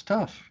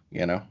tough,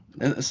 you know.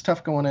 It's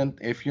tough going in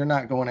if you're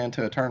not going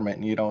into a tournament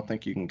and you don't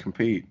think you can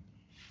compete.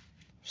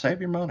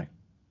 Save your money.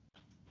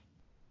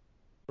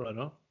 Right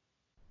on.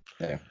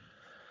 Yeah.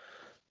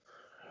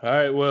 All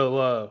right.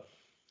 Well,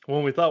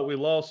 when we thought we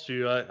lost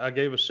you, I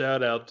gave a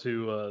shout out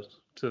to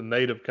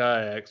Native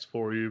Kayaks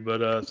for you.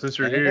 But since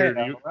you're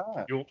here,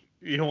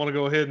 you want to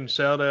go ahead and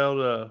shout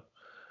out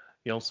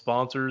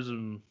sponsors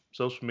and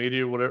social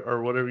media,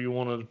 whatever you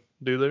want to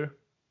do there?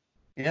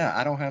 Yeah,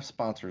 I don't have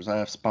sponsors. I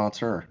have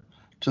sponsor.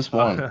 Just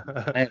one.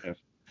 Native.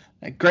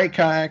 Great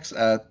kayaks.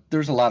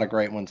 There's a lot of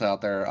great ones out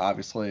there.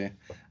 Obviously,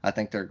 I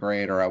think they're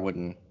great, or I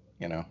wouldn't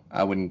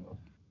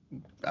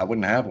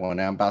have one.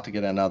 I'm about to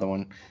get another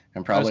one,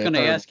 and probably. I was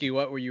going to ask you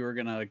what you were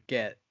going to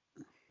get.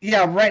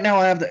 Yeah, right now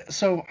I have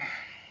so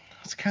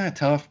it's kind of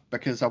tough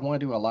because I want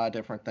to do a lot of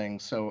different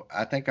things. So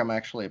I think I'm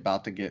actually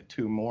about to get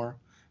 2 more.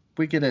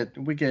 We get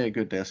a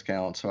good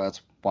discount, so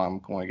that's why I'm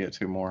going to get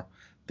 2 more.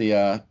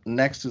 The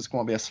next is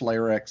going to be a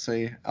Slayer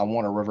XC. I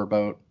want a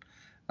riverboat.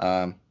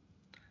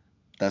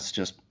 That's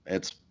just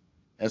it's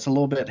a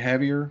little bit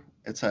heavier.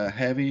 It's a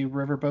heavy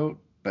riverboat,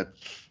 but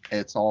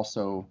it's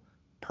also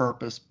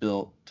purpose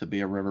built to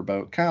be a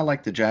riverboat, kind of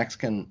like the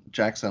Jackson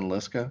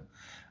Liska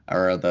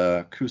or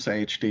the Coosa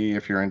HD.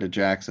 If you're into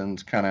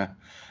Jacksons, kind of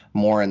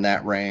more in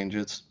that range.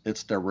 It's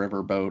the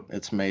riverboat.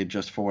 It's made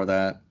just for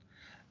that.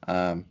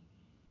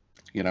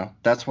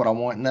 That's what I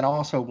want. And then I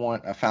also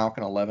want a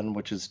Falcon 11,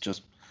 which is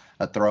just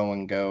a throw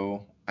and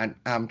go.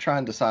 I'm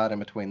trying to decide in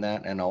between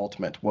that and an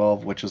Ultimate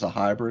 12, which is a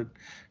hybrid,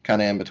 kind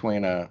of in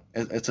between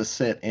it's a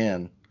sit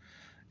in,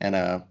 and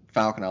a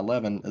Falcon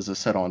 11 is a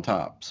sit on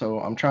top. So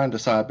I'm trying to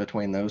decide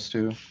between those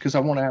two because I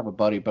want to have a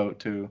buddy boat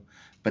too,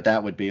 but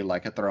that would be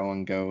like a throw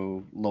and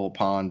go little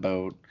pond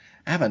boat.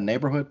 I have a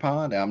neighborhood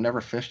pond. I've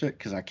never fished it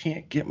because I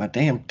can't get my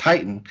damn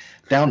Titan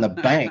down the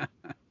bank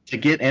to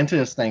get into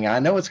this thing. I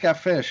know it's got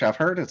fish. I've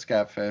heard it's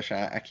got fish.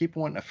 I keep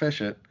wanting to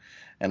fish it,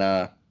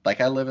 and like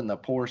I live in the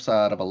poor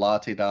side of a La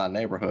Ti Da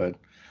neighborhood,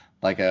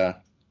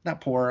 not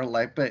poor,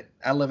 but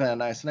I live in a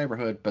nice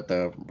neighborhood, but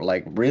the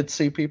Red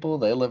Sea people,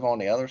 they live on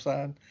the other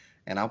side,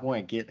 and I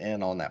want to get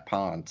in on that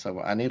pond. So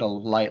I need a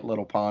light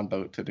little pond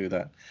boat to do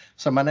that.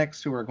 So my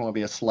next 2 are going to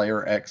be a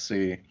Slayer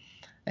XC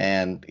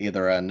and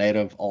either a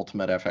Native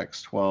Ultimate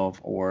FX12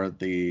 or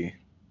the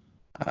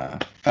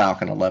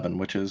Falcon 11,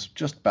 which is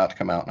just about to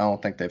come out. And I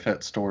don't think they've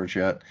hit stores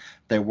yet.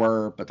 They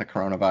were, but the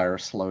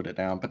coronavirus slowed it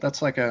down. But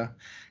that's like kind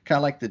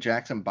of like the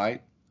Jackson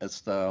Bite.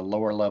 It's the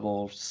lower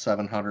level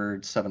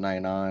 700,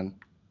 799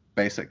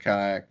 basic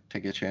kayak to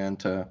get you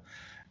into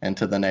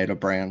the Native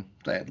brand.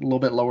 A little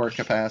bit lower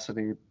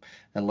capacity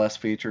and less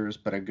features,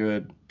 but a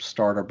good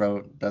starter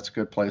boat. That's a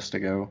good place to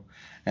go.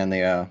 And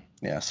the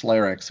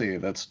Slayer XC,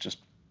 that's just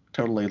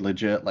totally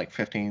legit, like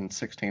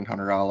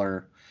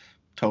 $1,500-$1,600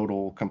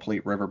 total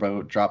complete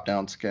riverboat, drop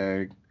down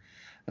skeg.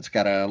 It's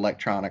got an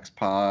electronics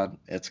pod.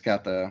 It's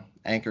got the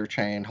anchor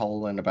chain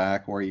hole in the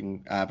back where you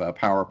can have a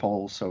power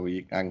pole, so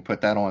I can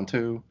put that on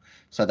too.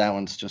 So that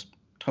one's just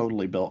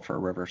totally built for a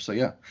river. So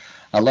yeah,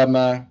 I love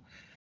my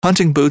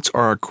Hunting boots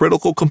are a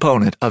critical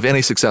component of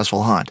any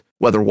successful hunt.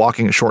 Whether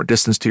walking a short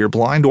distance to your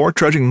blind or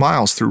trudging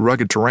miles through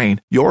rugged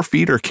terrain, your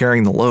feet are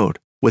carrying the load.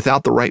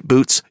 Without the right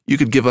boots, you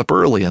could give up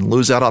early and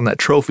lose out on that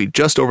trophy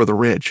just over the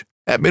ridge.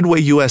 At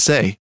Midway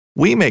USA,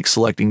 we make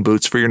selecting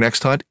boots for your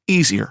next hunt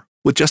easier.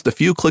 With just a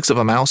few clicks of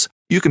a mouse,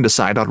 you can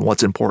decide on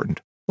what's important,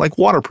 like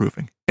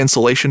waterproofing,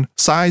 insulation,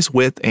 size,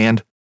 width,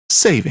 and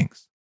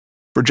savings.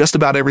 For just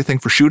about everything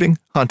for shooting,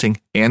 hunting,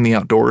 and the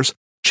outdoors,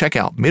 check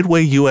out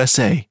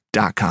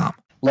MidwayUSA.com.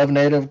 Love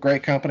Native,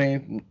 great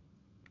company.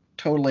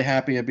 Totally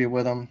happy to be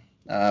with them.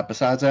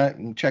 Besides that,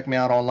 you can check me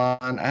out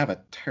online. I have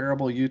a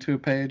terrible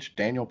YouTube page,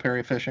 Daniel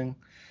Perry Fishing.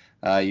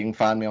 You can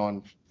find me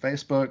on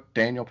Facebook,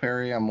 Daniel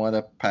Perry. I'm one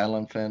of the Paddle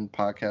and Fin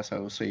podcast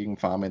hosts, so you can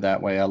find me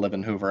that way. I live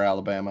in Hoover,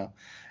 Alabama.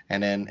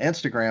 And then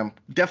Instagram,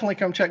 definitely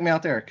come check me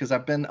out there because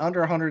I've been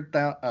under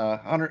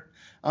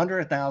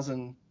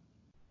 1,000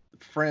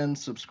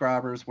 friends,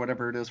 subscribers,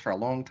 whatever it is, for a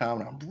long time.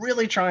 And I'm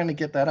really trying to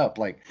get that up.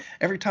 Like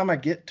every time I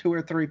get 2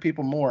 or 3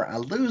 people more, I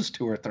lose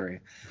 2 or 3.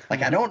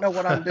 Like I don't know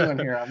what I'm doing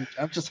here.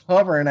 I'm just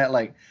hovering at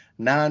like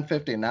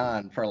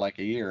 959 for like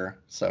a year.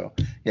 So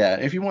yeah,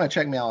 if you want to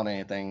check me out on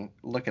anything,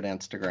 look at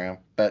Instagram.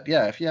 But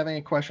yeah, if you have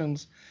any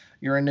questions,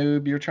 you're a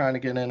noob, you're trying to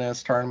get in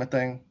this tournament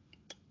thing,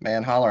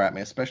 man, holler at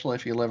me, especially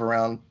if you live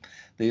around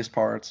these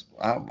parts.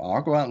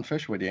 I'll go out and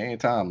fish with you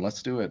anytime.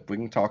 Let's do it. We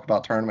can talk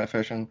about tournament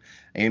fishing.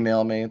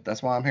 Email me.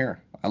 That's why I'm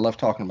here. I love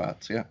talking about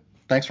it. So yeah,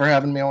 thanks for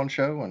having me on the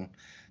show, and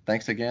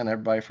thanks again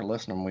everybody for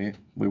listening.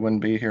 We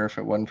wouldn't be here if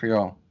it wasn't for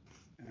y'all.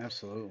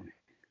 Absolutely.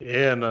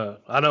 Yeah, and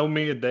I know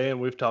me and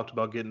Dan, we've talked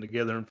about getting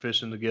together and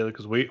fishing together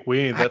because we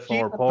ain't that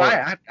far apart.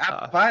 I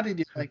invited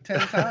you like 10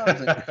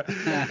 times.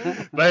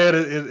 Man,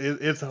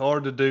 it's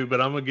hard to do,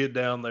 but I'm gonna get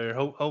down there.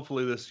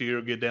 Hopefully this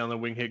year, get down there.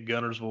 We can hit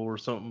Gunnersville or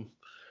something.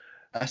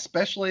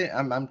 especially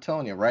I'm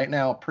telling you right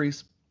now,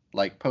 post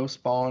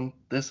spawn,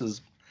 this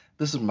is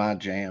my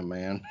jam,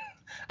 man.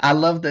 I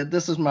love that.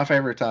 This is my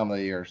favorite time of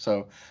the year.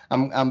 So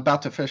I'm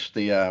about to fish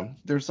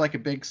there's like a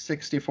big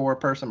 64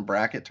 person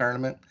bracket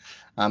tournament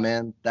I'm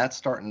in. That's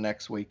starting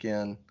next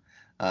weekend.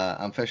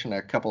 I'm fishing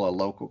a couple of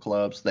local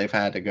clubs. They've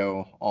had to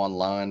go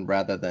online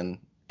rather than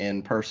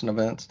in-person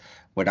events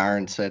with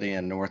Iron City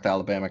and North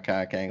Alabama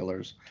Kayak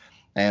Anglers.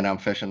 And I'm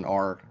fishing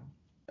our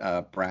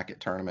bracket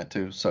tournament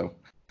too. So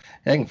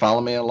you can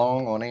follow me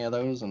along on any of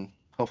those, and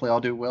hopefully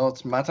I'll do well.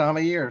 It's my time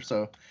of year,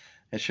 so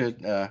it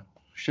should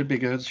be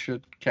good.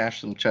 Should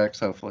cash some checks.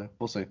 Hopefully,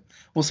 we'll see.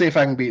 We'll see if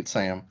I can beat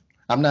Sam.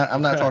 I'm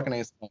not talking to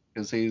him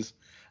because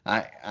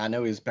I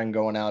know he's been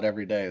going out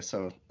every day,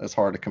 so it's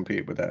hard to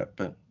compete with that.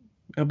 But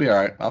he'll be all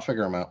right. I'll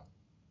figure him out.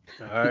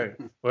 All right.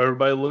 Well,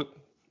 everybody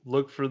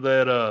look for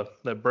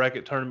that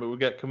bracket tournament we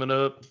got coming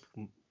up.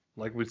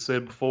 Like we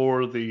said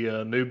before, the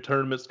noob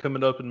tournament's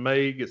coming up in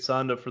May. Get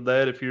signed up for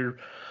that if you're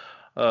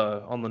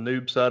on the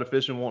noob side of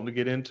fishing, wanting to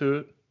get into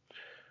it.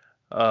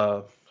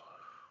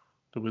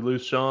 Did we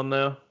lose Sean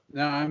now?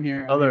 No, I'm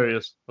here. Oh, there he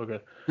is.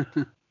 Okay.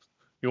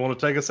 You want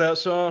to take us out,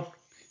 Sean?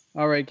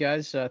 All right,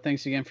 guys.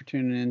 Thanks again for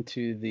tuning in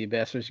to the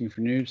Bass Fishing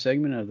for Noobs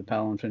segment of the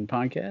Paddle and Fin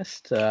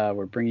podcast.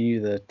 We're bringing you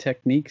the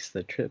techniques,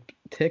 the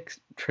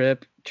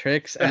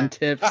tricks, and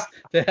tips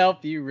to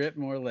help you rip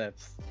more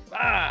lips.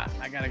 I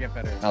got to get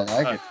better. I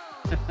like it.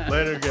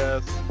 Later,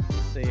 guys.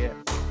 See ya.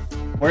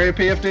 Where are your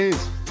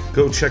PFDs?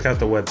 Go check out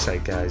the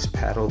website, guys.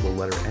 Paddle, the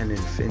letter N, and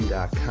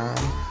fin.com.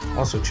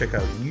 Also check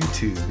out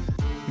YouTube,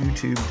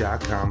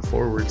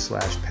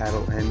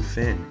 youtube.com/paddle and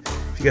fin.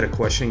 If you got a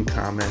question,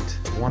 comment,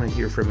 want to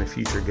hear from a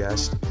future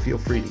guest, feel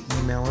free to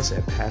email us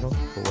at paddle,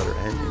 the letter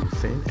N, and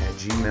fin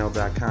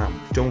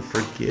 @gmail.com. Don't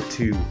forget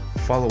to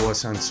follow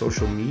us on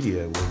social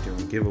media. We're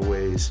doing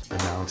giveaways,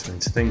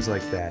 announcements, things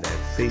like that at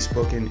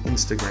Facebook and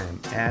Instagram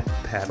at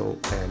Paddle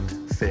and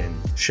Fin.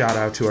 Shout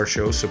out to our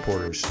show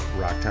supporters,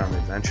 Rocktown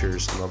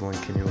Adventures,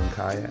 Loveland Canoe and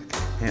Kayak,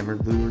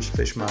 Hammered Lures,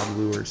 Fish Mob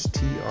Lures,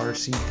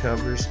 TRC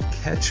Covers,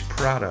 Catch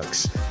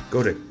Products.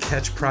 Go to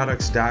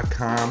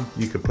catchproducts.com.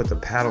 You can put the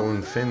Paddle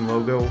and Fin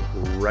logo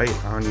right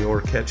on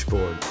your catch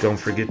board. Don't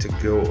forget to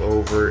go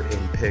over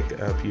and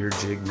pick up your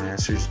Jig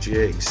Masters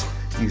jigs.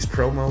 Use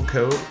promo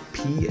code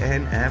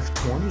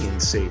PNF20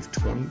 and save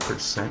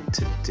 20%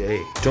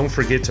 today. Don't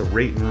forget to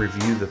rate and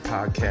review the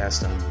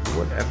podcast on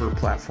whatever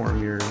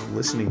platform you're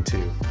listening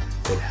to.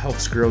 It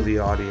helps grow the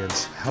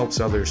audience, helps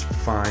others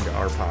find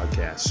our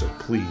podcast. So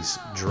please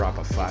drop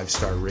a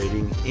 5-star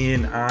rating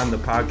in on the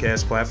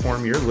podcast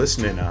platform you're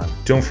listening on.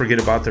 Don't forget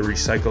about the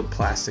recycled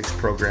plastics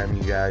program,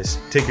 you guys.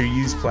 Take your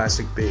used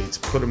plastic baits,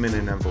 put them in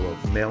an envelope,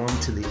 mail them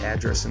to the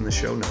address in the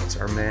show notes.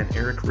 Our man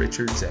Eric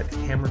Richards at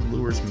Hammered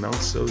Lures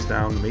melts those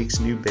down, makes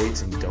new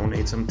baits, and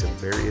donates them to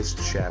various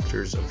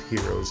chapters of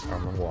Heroes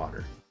on the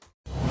Water.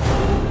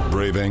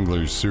 Brave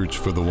anglers search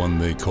for the one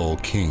they call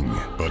king,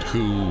 but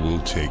who will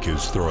take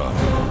his throne?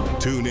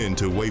 Tune in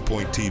to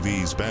Waypoint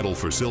TV's Battle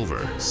for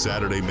Silver,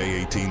 Saturday,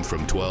 May 18th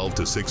from 12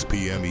 to 6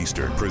 p.m.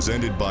 Eastern,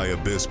 presented by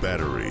Abyss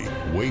Battery.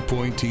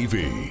 Waypoint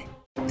TV.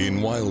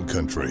 In Wild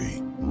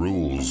Country,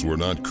 rules were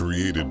not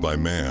created by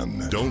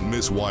man. Don't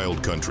miss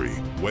Wild Country,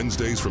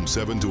 Wednesdays from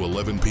 7 to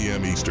 11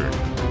 p.m. Eastern.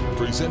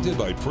 Presented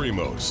by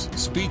Primos.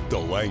 Speak the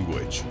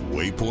language.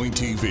 Waypoint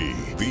TV,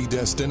 the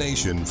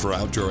destination for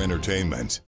outdoor entertainment.